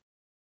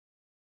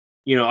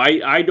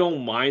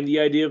don't mind the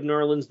idea of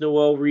Nerlens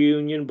Noel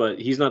reunion, but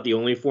he's not the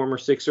only former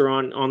Sixer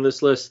on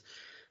this list.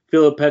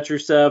 Philip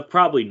Petrusev,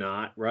 probably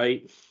not,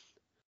 right?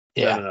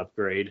 Yeah. Not an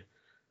upgrade.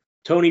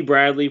 Tony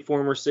Bradley,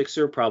 former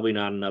Sixer, probably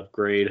not an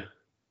upgrade.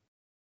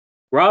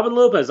 Robin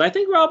Lopez. I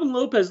think Robin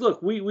Lopez,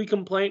 look, we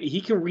complain. He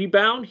can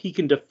rebound. He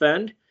can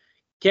defend.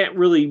 Can't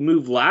really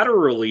move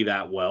laterally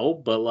that well.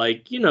 But,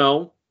 like,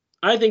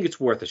 I think it's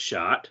worth a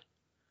shot.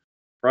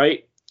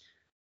 Right?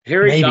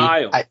 Harry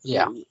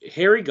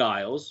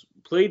Giles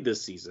played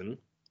this season.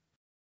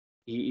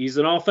 He's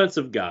an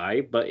offensive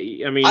guy, but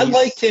I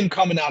liked him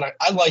coming out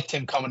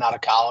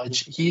of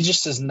college. He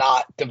just has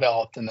not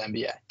developed in the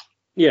NBA.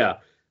 Yeah.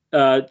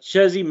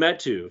 Chezi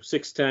Metu,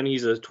 6'10",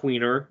 he's a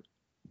tweener.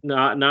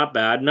 Not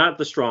bad. Not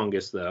the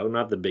strongest, though.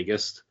 Not the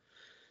biggest.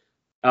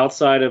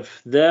 Outside of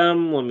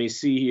them, let me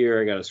see here.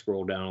 I got to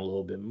scroll down a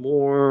little bit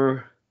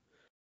more.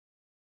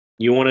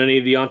 You want any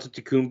of the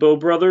Antetokounmpo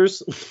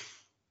brothers?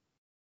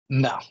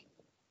 No.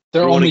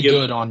 They're only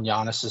good on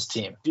Giannis's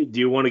team. Do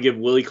you want to give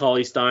Willie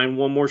Cauley-Stein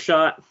one more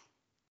shot?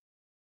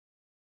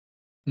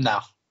 No.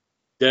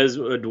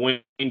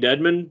 Dwayne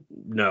Dedmon?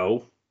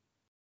 No.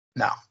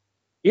 No.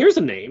 Here's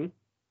a name.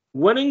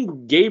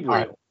 Wenning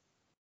Gabriel.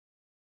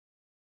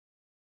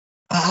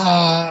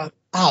 I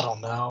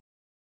don't know.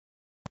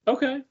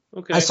 Okay.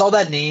 I saw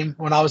that name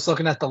when I was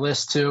looking at the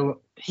list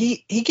too.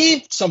 He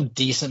gave some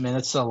decent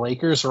minutes to the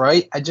Lakers,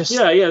 right?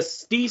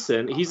 Yes,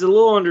 decent. He's a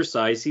little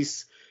undersized.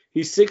 He's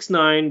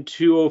 6'9",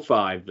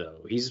 205 though.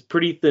 He's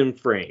pretty thin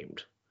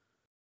framed.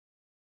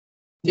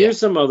 Here's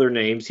some other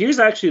names. Here's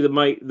actually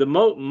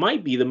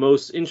might be the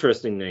most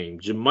interesting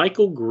name,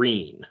 JaMychal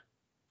Green.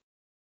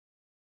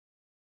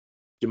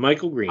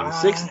 JaMychal Green,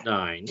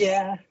 6'9".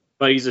 Yeah.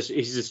 But he's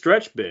a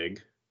stretch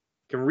big.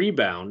 Can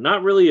rebound,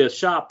 not really a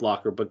shot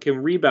blocker, but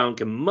can rebound,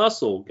 can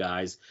muscle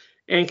guys,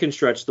 and can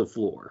stretch the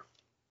floor.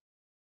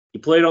 He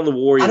played on the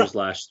Warriors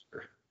last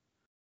year.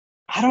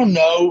 I don't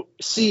know.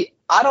 See,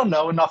 I don't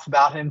know enough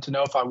about him to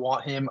know if I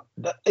want him.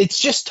 It's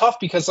just tough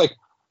because, like,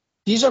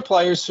 these are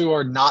players who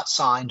are not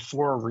signed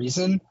for a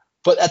reason,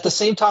 but at the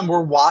same time,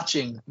 we're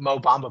watching Mo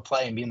Bamba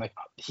play and being like,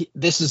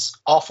 this is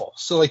awful.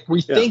 So, like,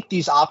 we think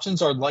these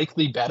options are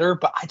likely better,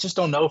 but I just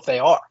don't know if they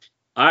are.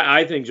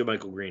 I think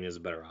JaMychal Green is a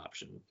better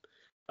option.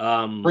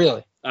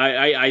 Really?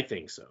 I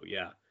think so,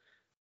 yeah.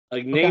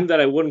 A name that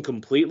I wouldn't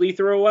completely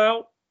throw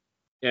out,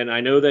 and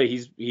I know that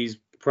he's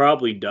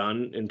probably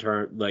done in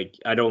turn. Like,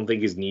 I don't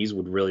think his knees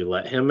would really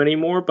let him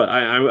anymore, but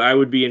I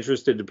would be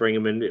interested to bring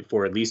him in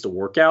for at least a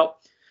workout.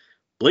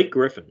 Blake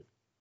Griffin.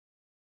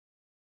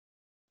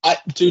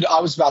 Dude,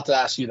 I was about to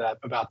ask you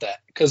about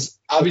that because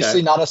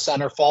obviously not a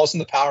center, falls in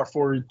the power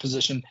forward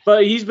position.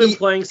 But he's been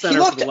playing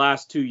center for the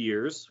last 2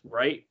 years,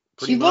 right?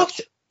 He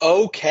looked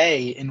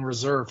okay in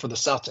reserve for the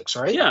Celtics,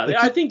 right? Yeah, like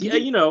I think,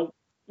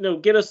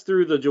 get us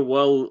through the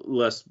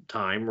Joel-less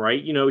time,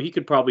 right? He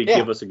could probably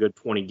give us a good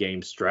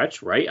 20-game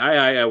stretch, right?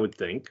 I would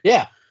think.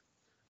 Yeah.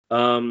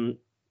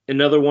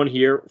 Another one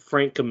here,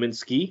 Frank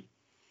Kaminsky.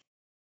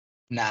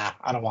 Nah,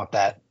 I don't want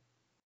that.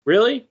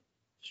 Really?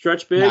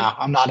 Stretch big? Nah,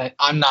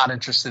 I'm not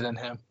interested in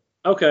him.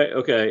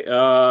 Okay.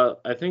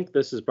 I think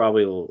this is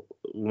probably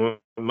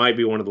might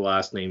be one of the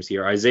last names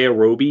here. Isaiah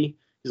Roby.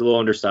 He's a little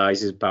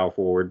undersized. He's a power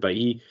forward, but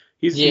he's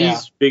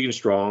big and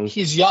strong.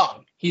 He's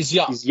young.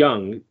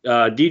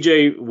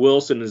 DJ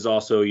Wilson is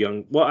also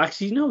young. Well,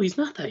 actually, no, he's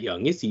not that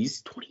young, is he?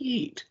 He's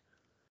 28.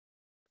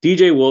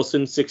 DJ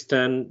Wilson,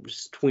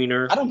 6'10",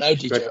 tweener. I don't know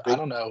DJ. I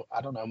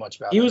don't know much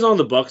about him. He was on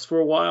the Bucks for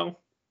a while.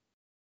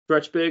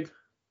 Stretch big.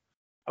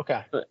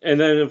 Okay. And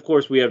then, of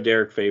course, we have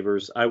Derek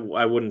Favors. I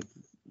wouldn't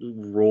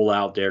roll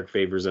out Derek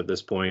Favors at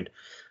this point.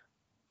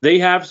 They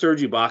have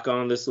Serge Ibaka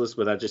on this list,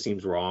 but that just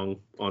seems wrong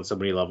on so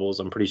many levels.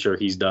 I'm pretty sure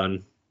he's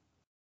done.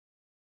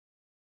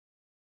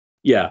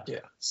 Yeah.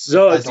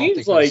 So it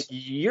seems like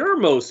you're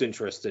most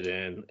interested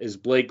in is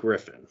Blake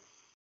Griffin.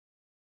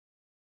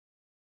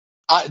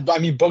 I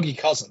mean, Boogie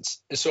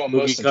Cousins is so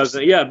most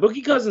interested. Yeah,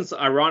 Boogie Cousins,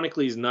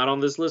 ironically, is not on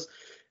this list.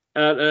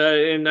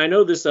 And I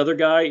know this other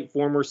guy,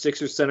 former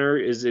Sixers center,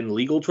 is in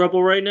legal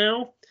trouble right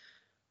now.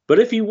 But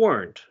if he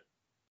weren't,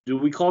 do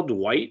we call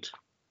Dwight?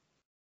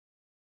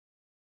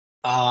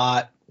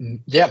 Yeah,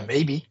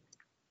 maybe.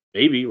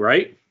 Maybe,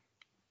 right?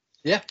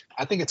 Yeah,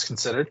 I think it's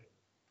considered.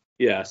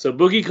 Yeah, so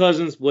Boogie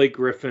Cousins, Blake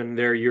Griffin,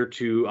 they're your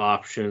two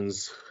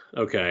options.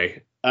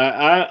 Okay.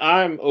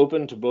 I'm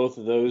open to both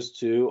of those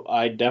two.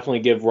 I definitely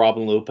give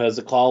Robin Lopez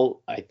a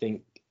call. I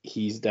think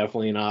he's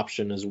definitely an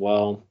option as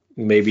well.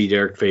 Maybe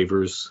Derek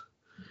Favors.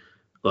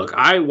 Look,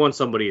 I want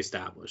somebody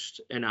established,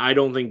 and I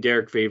don't think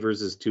Derek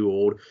Favors is too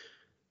old.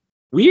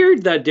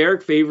 Weird that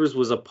Derek Favors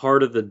was a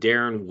part of the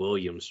Darren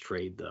Williams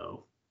trade,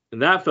 though,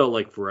 and that felt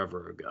like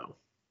forever ago.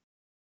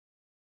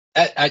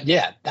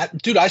 Yeah,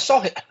 that dude, I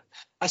saw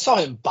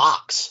him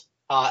box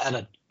at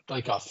a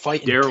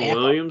fight. Darren in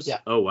Tampa. Williams. Yeah.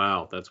 Oh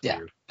wow, that's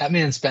weird. That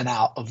man's been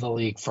out of the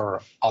league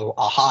for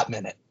a hot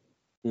minute.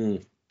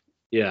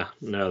 Yeah,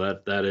 no,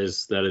 that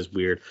is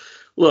weird.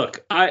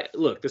 Look,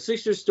 the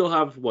Sixers still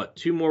have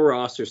 2 more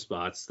roster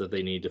spots that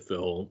they need to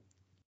fill.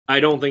 I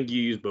don't think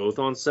you use both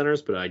on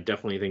centers, but I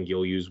definitely think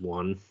you'll use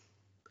one.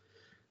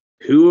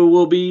 Who it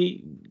will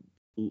be,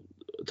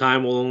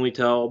 time will only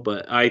tell.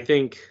 But I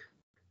think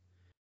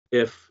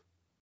I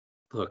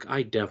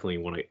definitely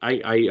want to.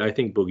 I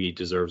think Boogie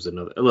deserves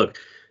another look.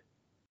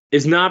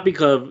 It's not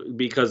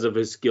because of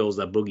his skills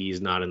that Boogie is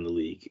not in the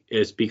league.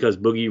 It's because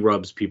Boogie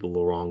rubs people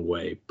the wrong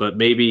way. But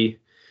maybe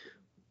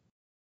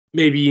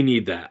you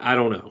need that. I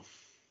don't know.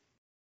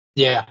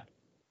 Yeah.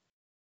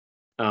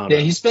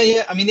 He's been.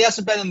 Yeah, I mean, he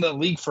hasn't been in the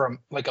league for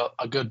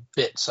a good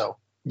bit. So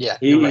yeah,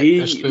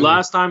 he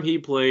last time he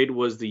played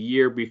was the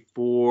year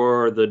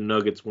before the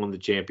Nuggets won the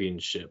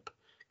championship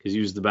because he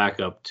was the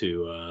backup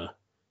to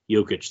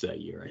Jokic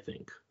that year, I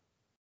think.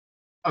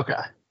 Okay.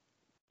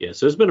 Yeah,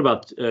 so it's been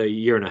about a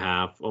year and a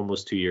half,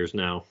 almost 2 years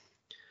now.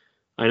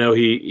 I know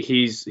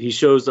he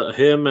shows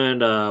him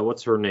and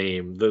what's her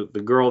name, the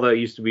girl that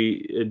used to be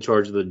in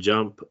charge of the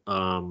jump,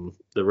 the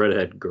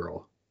redhead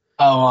girl.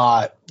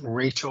 Oh,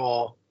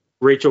 Rachel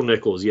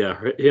Nichols.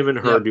 Yeah, him and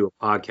her do a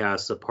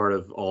podcast, a part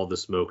of All the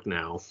Smoke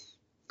now.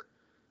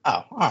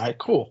 Oh, all right,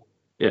 cool.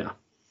 Yeah.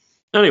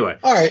 Anyway.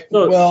 All right.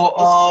 So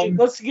well,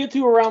 let's get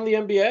to around the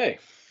NBA.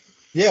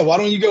 Yeah, why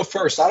don't you go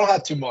first? I don't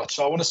have too much,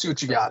 so I want to see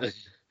what you got.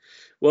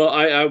 Well,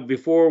 I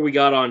before we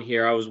got on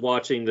here, I was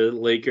watching the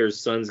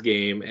Lakers-Suns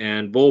game,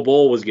 and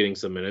Bol was getting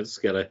some minutes.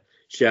 Got to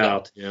shout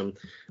out to him.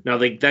 Now,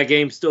 that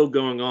game's still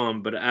going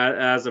on, but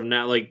as of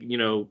now,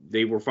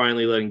 they were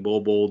finally letting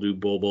Bol do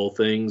Bol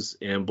things,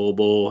 and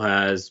Bol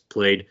has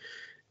played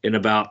in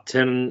about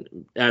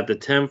 10 at the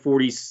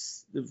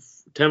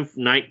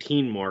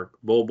 10:19 mark.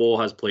 Bol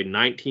has played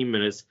 19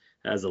 minutes,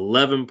 has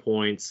 11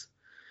 points,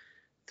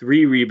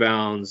 3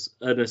 rebounds,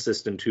 an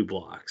assist, and 2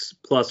 blocks,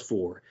 plus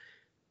 4.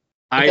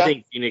 I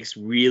think Phoenix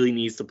really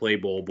needs to play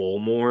Bol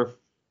more.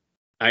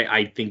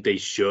 I think they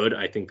should.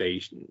 I think they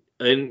should.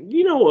 And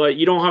you know what?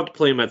 You don't have to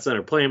play him at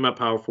center. Play him at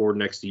power forward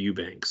next to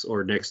Eubanks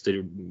or next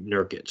to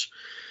Nurkic.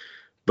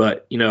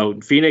 But,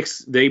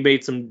 Phoenix, they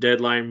made some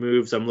deadline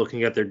moves. I'm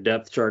looking at their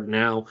depth chart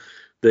now.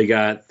 They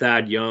got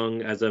Thad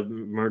Young as an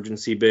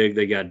emergency big.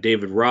 They got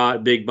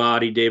big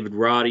body David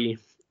Roddy.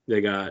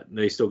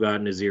 They still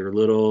got Nazir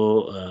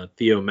Little,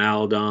 Theo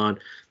Maledon.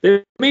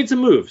 They made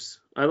some moves.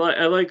 I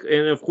like,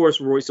 and of course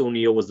Royce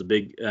O'Neal was the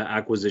big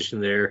acquisition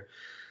there.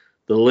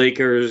 The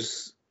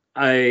Lakers,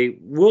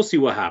 we'll see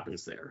what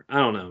happens there. I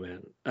don't know,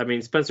 man. I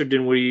mean, Spencer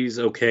Dinwiddie's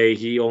okay.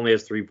 He only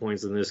has 3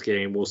 points in this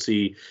game. We'll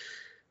see.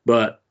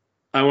 But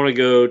I want to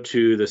go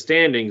to the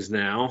standings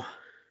now.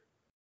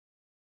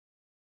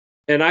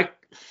 And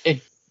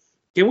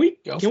we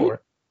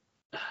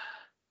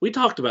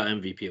talked about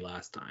MVP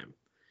last time.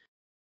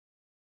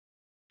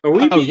 Are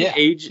we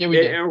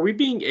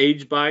being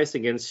age biased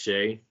against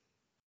Shea?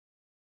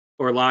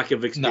 Or lack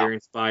of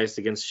experience biased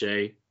against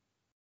Shea?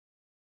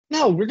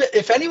 No,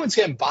 if anyone's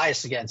getting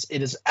biased against,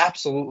 it is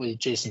absolutely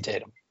Jason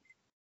Tatum.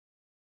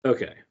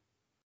 Okay.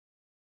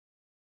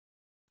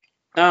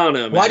 I don't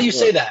know, man. Why do you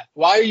say that?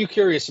 Why are you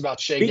curious about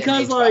Shea?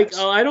 Because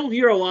I don't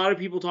hear a lot of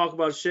people talk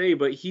about Shea,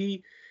 but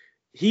he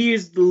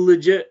is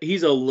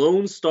he's a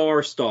lone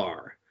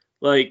star.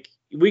 Like,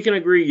 we can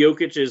agree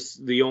Jokic is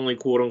the only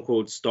quote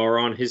unquote star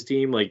on his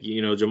team. Like,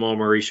 Jamal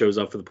Murray shows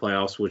up for the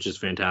playoffs, which is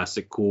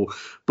fantastic, cool.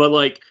 But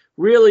like,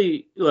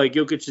 really, like,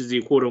 Jokic is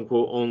the quote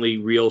unquote only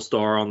real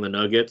star on the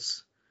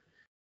Nuggets.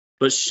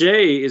 But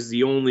Shea is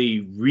the only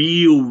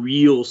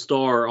real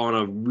star on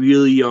a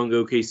really young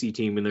OKC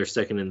team, and they're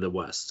second in the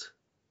West.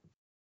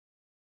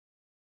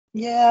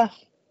 Yeah.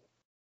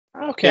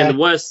 Okay. And the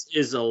West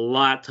is a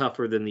lot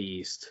tougher than the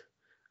East.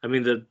 I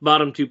mean, the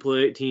bottom two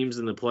teams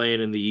in the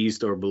play-in in the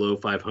East are below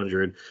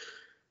 500.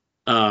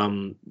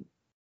 The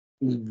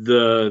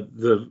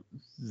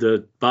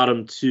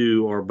bottom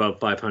two are above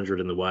 500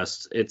 in the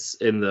West. It's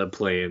in the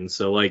play-in.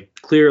 So, like,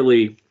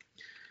 clearly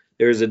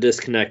there's a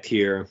disconnect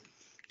here.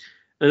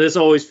 And this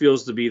always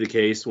feels to be the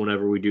case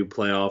whenever we do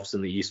playoffs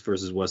in the East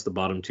versus West. The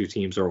bottom two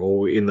teams are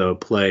always in the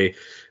play-in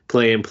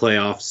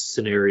playoff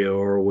scenario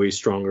are always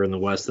stronger in the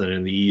West than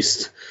in the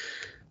East.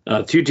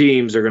 Two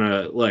teams are going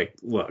to, like,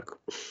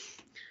 look.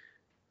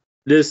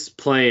 This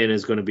play-in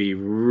is going to be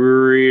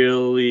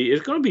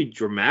it's going to be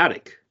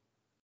dramatic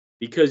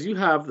because you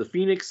have the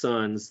Phoenix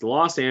Suns, the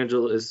Los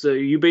Angeles, so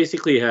you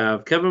basically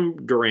have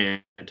Kevin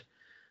Durant,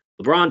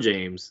 LeBron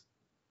James,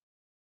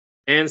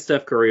 and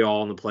Steph Curry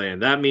all in the play-in.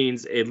 That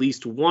means at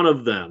least one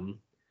of them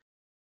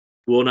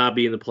will not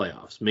be in the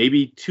playoffs.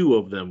 Maybe two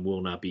of them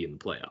will not be in the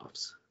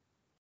playoffs.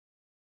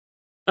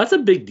 That's a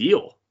big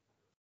deal.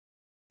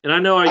 And I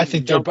know I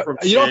think you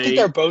don't think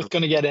they're both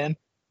going to get in?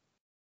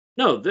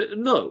 No.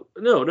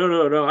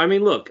 I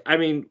mean, I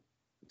think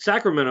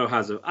Sacramento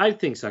has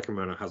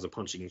a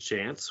punching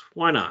chance.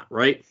 Why not,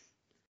 right?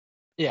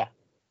 Yeah.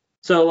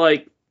 So,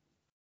 like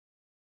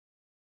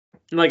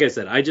I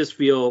said, I just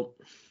feel,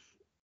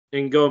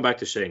 and going back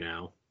to Shea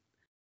now,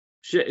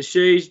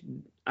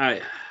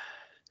 I'm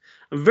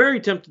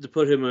very tempted to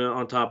put him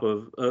on top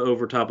of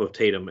over top of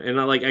Tatum, and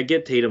I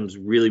get Tatum's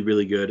really,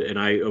 really good, and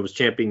I was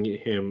championing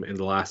him in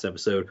the last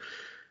episode,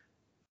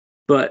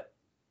 but.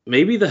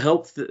 Maybe the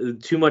help,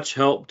 too much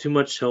help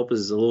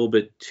is a little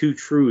bit too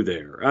true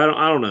there.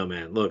 I don't know,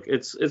 man. Look,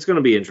 it's going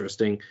to be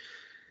interesting.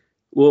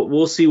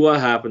 We'll see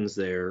what happens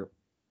there.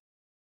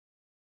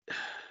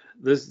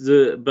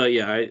 But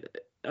yeah, I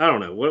don't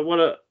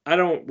know. I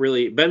don't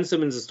really. Ben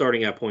Simmons is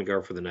starting at point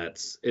guard for the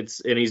Nets.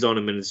 And he's on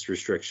a minutes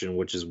restriction,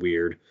 which is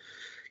weird.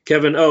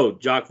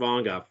 Jacque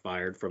Vaughn got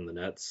fired from the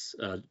Nets.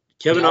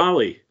 Kevin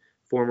Ollie,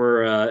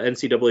 former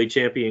NCAA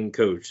champion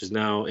coach, is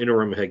now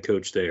interim head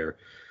coach there.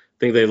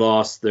 I think they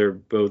lost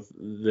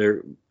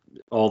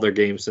all their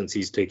games since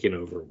he's taken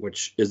over,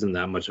 which isn't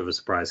that much of a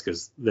surprise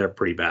because they're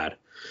pretty bad.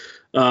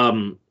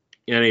 And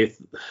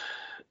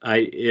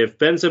if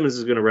Ben Simmons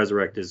is going to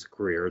resurrect his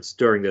career, it's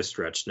during this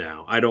stretch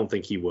now. I don't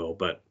think he will,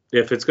 but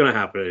if it's going to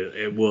happen,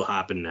 it will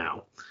happen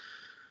now.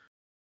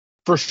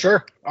 For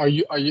sure.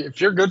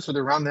 If you're good for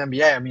around the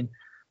NBA, I mean,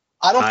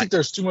 I don't think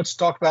there's too much to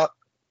talk about.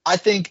 I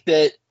think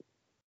that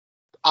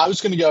I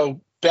was going to go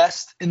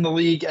best in the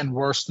league and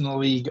worst in the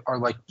league are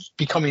like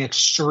becoming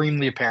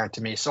extremely apparent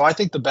to me. So I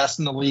think the best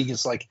in the league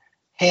is like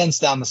hands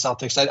down the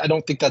Celtics. I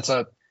don't think that's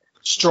a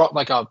straw,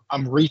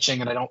 I'm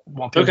reaching and I don't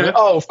want people to,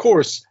 of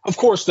course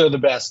they're the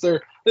best.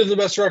 They're the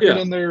best record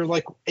and they're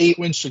like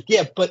 8-win streak.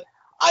 Yeah, but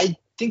I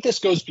think this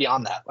goes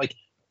beyond that. Like,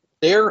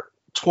 they're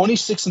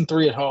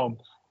 26-3 at home.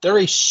 They're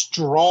a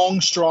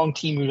strong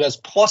team who has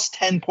plus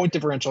 10 point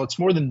differential. It's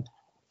more than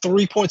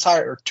 3 points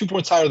higher or 2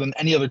 points higher than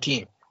any other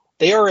team.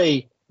 They are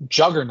a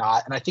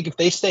juggernaut, and I think if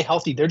they stay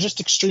healthy, they're just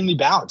extremely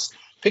balanced.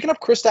 Picking up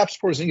Kristaps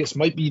Porzingis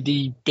might be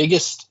the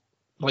biggest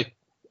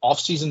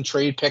offseason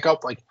trade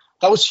pickup.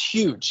 That was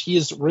huge. He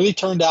has really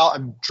turned out,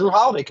 and Drew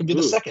Holiday could be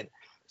the second.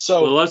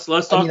 So let's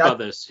talk about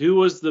this. Who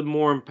was the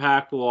more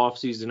impactful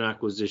offseason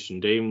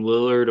acquisition, Dame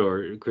Lillard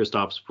or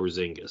Kristaps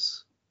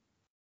Porzingis?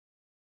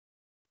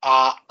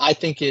 I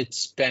think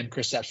it's been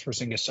Kristaps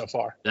Porzingis so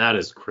far. That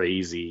is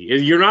crazy.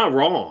 You're not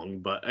wrong,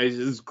 but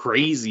it's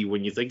crazy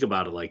when you think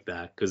about it like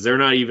that because they're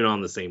not even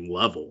on the same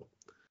level.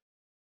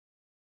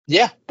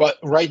 Yeah, but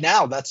right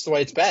now that's the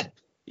way it's been.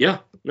 Yeah,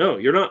 no,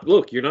 you're not.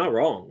 Look, you're not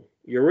wrong.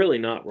 You're really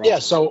not wrong. Yeah,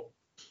 so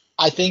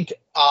I think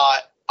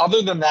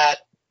other than that,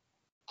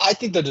 I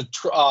think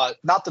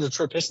not the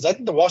Detroit Pistons. I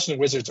think the Washington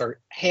Wizards are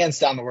hands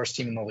down the worst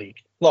team in the league.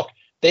 Look,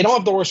 they don't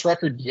have the worst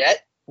record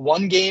yet.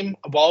 One game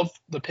above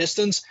the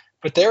Pistons.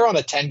 but they're on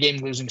a 10-game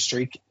losing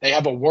streak. They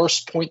have a worse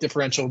point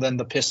differential than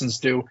the Pistons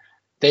do.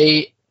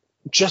 They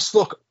just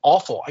look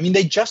awful. I mean,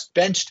 they just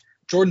benched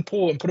Jordan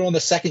Poole and put him on the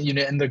second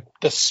unit, and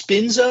the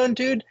spin zone,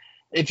 dude,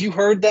 if you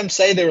heard them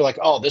say, they were like,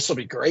 oh, this will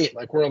be great.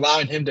 Like, we're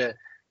allowing him to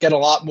get a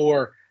lot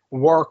more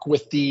work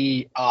with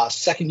the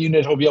second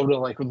unit. He'll be able to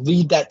like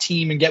lead that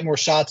team and get more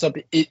shots up.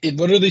 It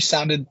literally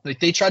sounded like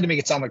they tried to make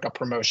it sound like a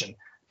promotion.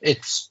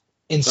 It's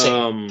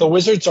insane. The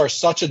Wizards are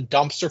such a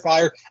dumpster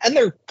fire, and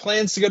their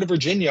plans to go to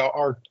Virginia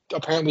are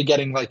apparently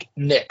getting like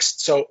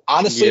nixed. So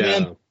honestly,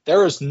 man,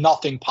 there is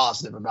nothing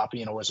positive about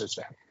being a Wizards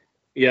fan.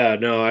 Yeah,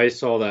 no, I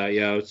saw that.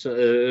 Yeah, it's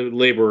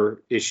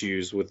labor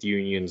issues with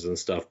unions and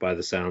stuff by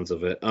the sounds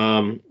of it.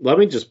 Let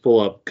me just pull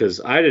up, because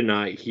I did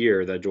not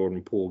hear that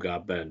Jordan Poole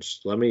got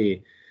benched.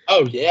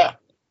 Oh, yeah.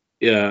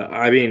 Yeah,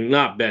 I mean,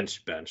 not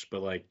bench,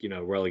 but like,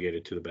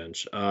 relegated to the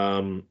bench.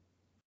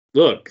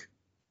 Look,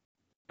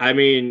 I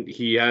mean,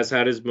 he has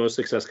had his most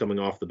success coming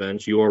off the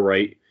bench. You are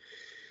right.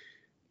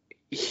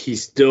 He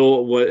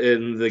still,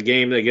 in the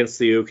game against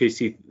the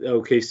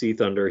OKC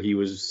Thunder, he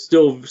was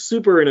still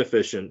super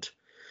inefficient.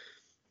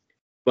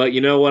 But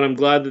you know what? I'm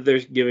glad that they're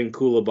giving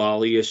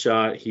Koulibaly a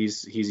shot.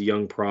 He's a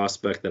young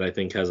prospect that I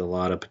think has a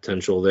lot of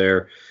potential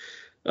there.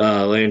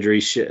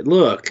 Landry,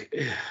 look,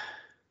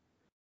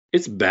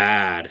 it's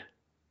bad.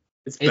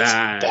 It's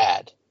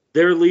bad.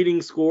 Their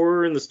leading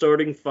scorer in the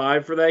starting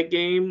five for that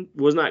game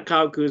was not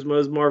Kyle Kuzma, it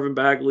was Marvin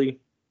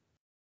Bagley.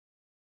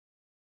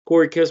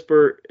 Corey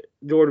Kispert,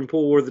 Jordan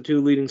Poole were the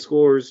two leading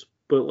scorers,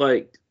 but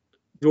like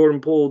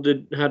Jordan Poole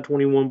had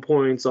 21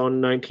 points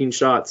on 19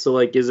 shots. So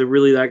like, is it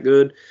really that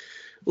good?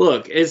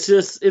 Look, it's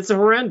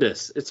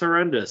horrendous. It's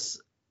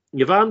horrendous.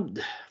 If I'm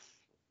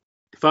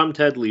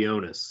Ted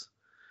Leonis,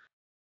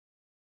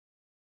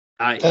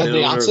 the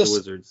owner of the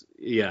Wizards.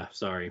 Yeah,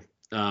 sorry.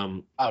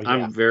 I'm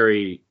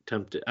very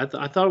tempted. I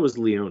thought it was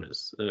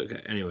Leonis.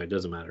 Okay, anyway, it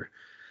doesn't matter.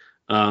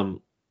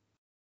 I'm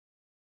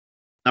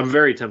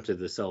very tempted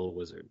to sell the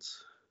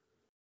Wizards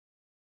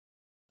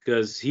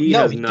because he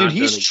owns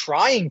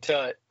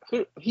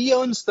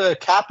the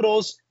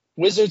Capitals,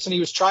 Wizards, and he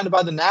was trying to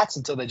buy the Nats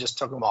until they just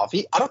took him off.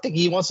 I don't think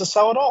he wants to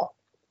sell at all.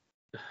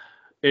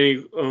 And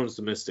he owns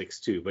the Mystics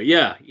too. But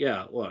yeah,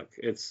 look,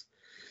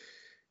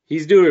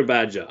 he's doing a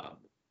bad job.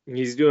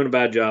 He's doing a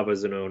bad job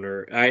as an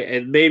owner.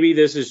 And maybe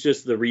this is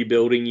just the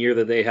rebuilding year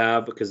that they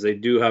have, because they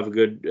do have a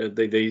good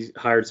they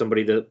hired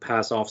somebody to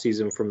pass off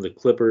season from the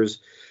Clippers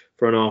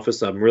front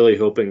office. I'm really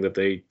hoping that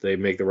they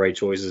make the right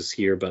choices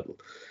here. But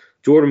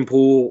Jordan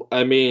Poole,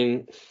 I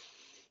mean,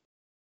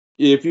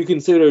 if you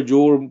consider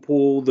Jordan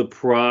Poole the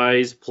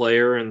prize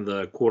player in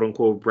the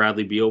quote-unquote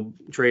Bradley Beal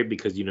trade,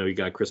 because, you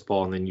got Chris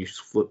Paul and then you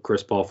flip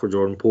Chris Paul for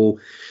Jordan Poole,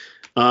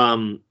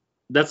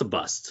 that's a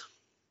bust.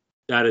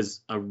 That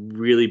is a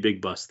really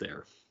big bust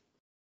there.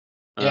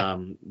 Yeah.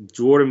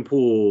 Jordan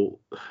Poole,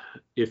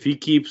 if he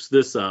keeps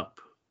this up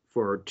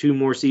for 2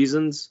 more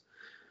seasons,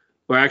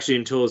 or actually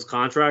until his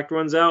contract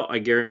runs out, I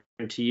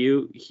guarantee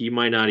you he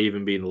might not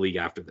even be in the league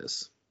after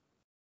this.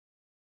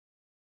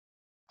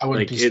 I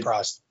wouldn't be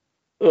surprised.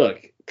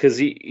 Look, because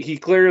he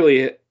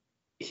clearly has,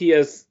 he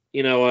has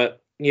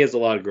a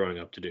lot of growing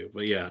up to do.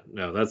 But yeah,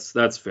 no,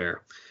 that's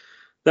fair.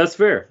 That's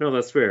fair. No,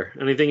 that's fair.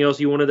 Anything else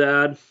you wanted to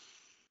add?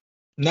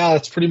 No,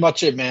 that's pretty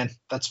much it, man.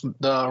 That's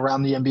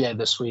around the NBA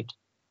this week.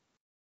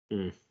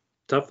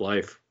 Tough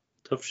life.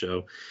 Tough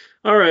show.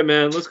 All right,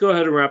 man. Let's go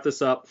ahead and wrap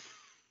this up.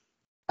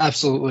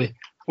 Absolutely.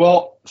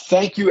 Well,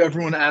 thank you,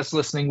 everyone, as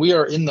listening. We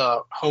are in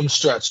the home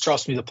stretch.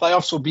 Trust me, the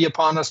playoffs will be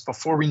upon us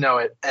before we know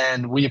it,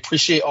 and we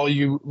appreciate all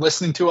you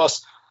listening to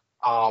us.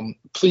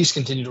 Please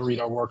continue to read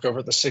our work over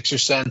at the Sixer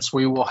Sense.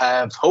 We will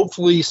have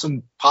hopefully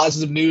some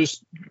positive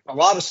news. A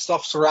lot of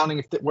stuff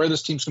surrounding where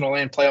this team's going to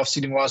land playoff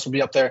seeding wise will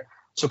be up there.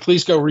 So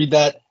please go read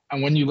that.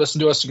 And when you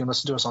listen to us, you can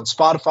listen to us on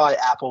Spotify,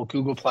 Apple,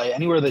 Google Play,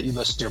 anywhere that you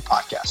listen to your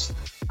podcast.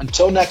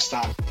 Until next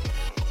time,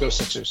 go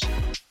Sixers.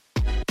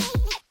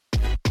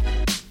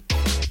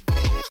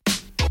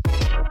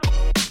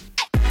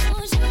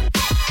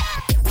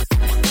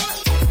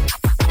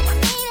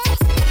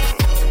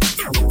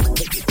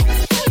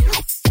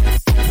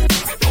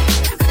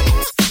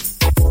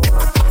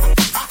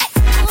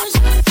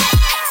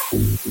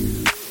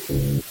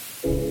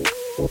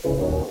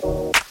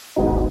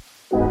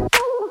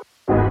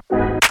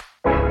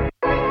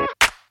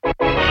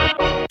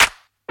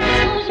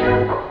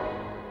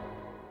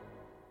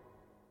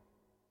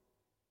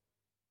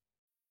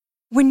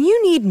 When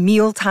you need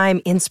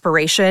mealtime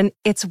inspiration,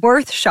 it's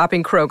worth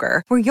shopping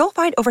Kroger, where you'll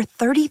find over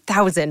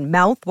 30,000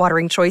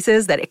 mouth-watering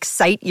choices that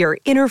excite your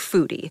inner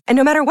foodie. And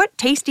no matter what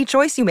tasty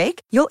choice you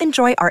make, you'll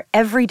enjoy our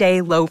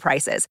everyday low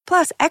prices,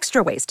 plus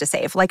extra ways to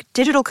save, like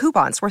digital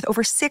coupons worth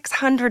over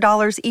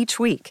 $600 each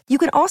week. You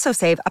can also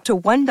save up to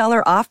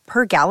 $1 off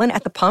per gallon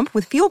at the pump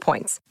with fuel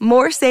points.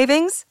 More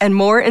savings and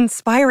more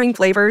inspiring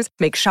flavors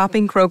make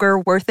shopping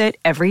Kroger worth it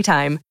every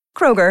time.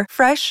 Kroger,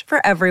 fresh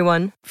for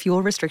everyone.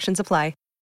 Fuel restrictions apply.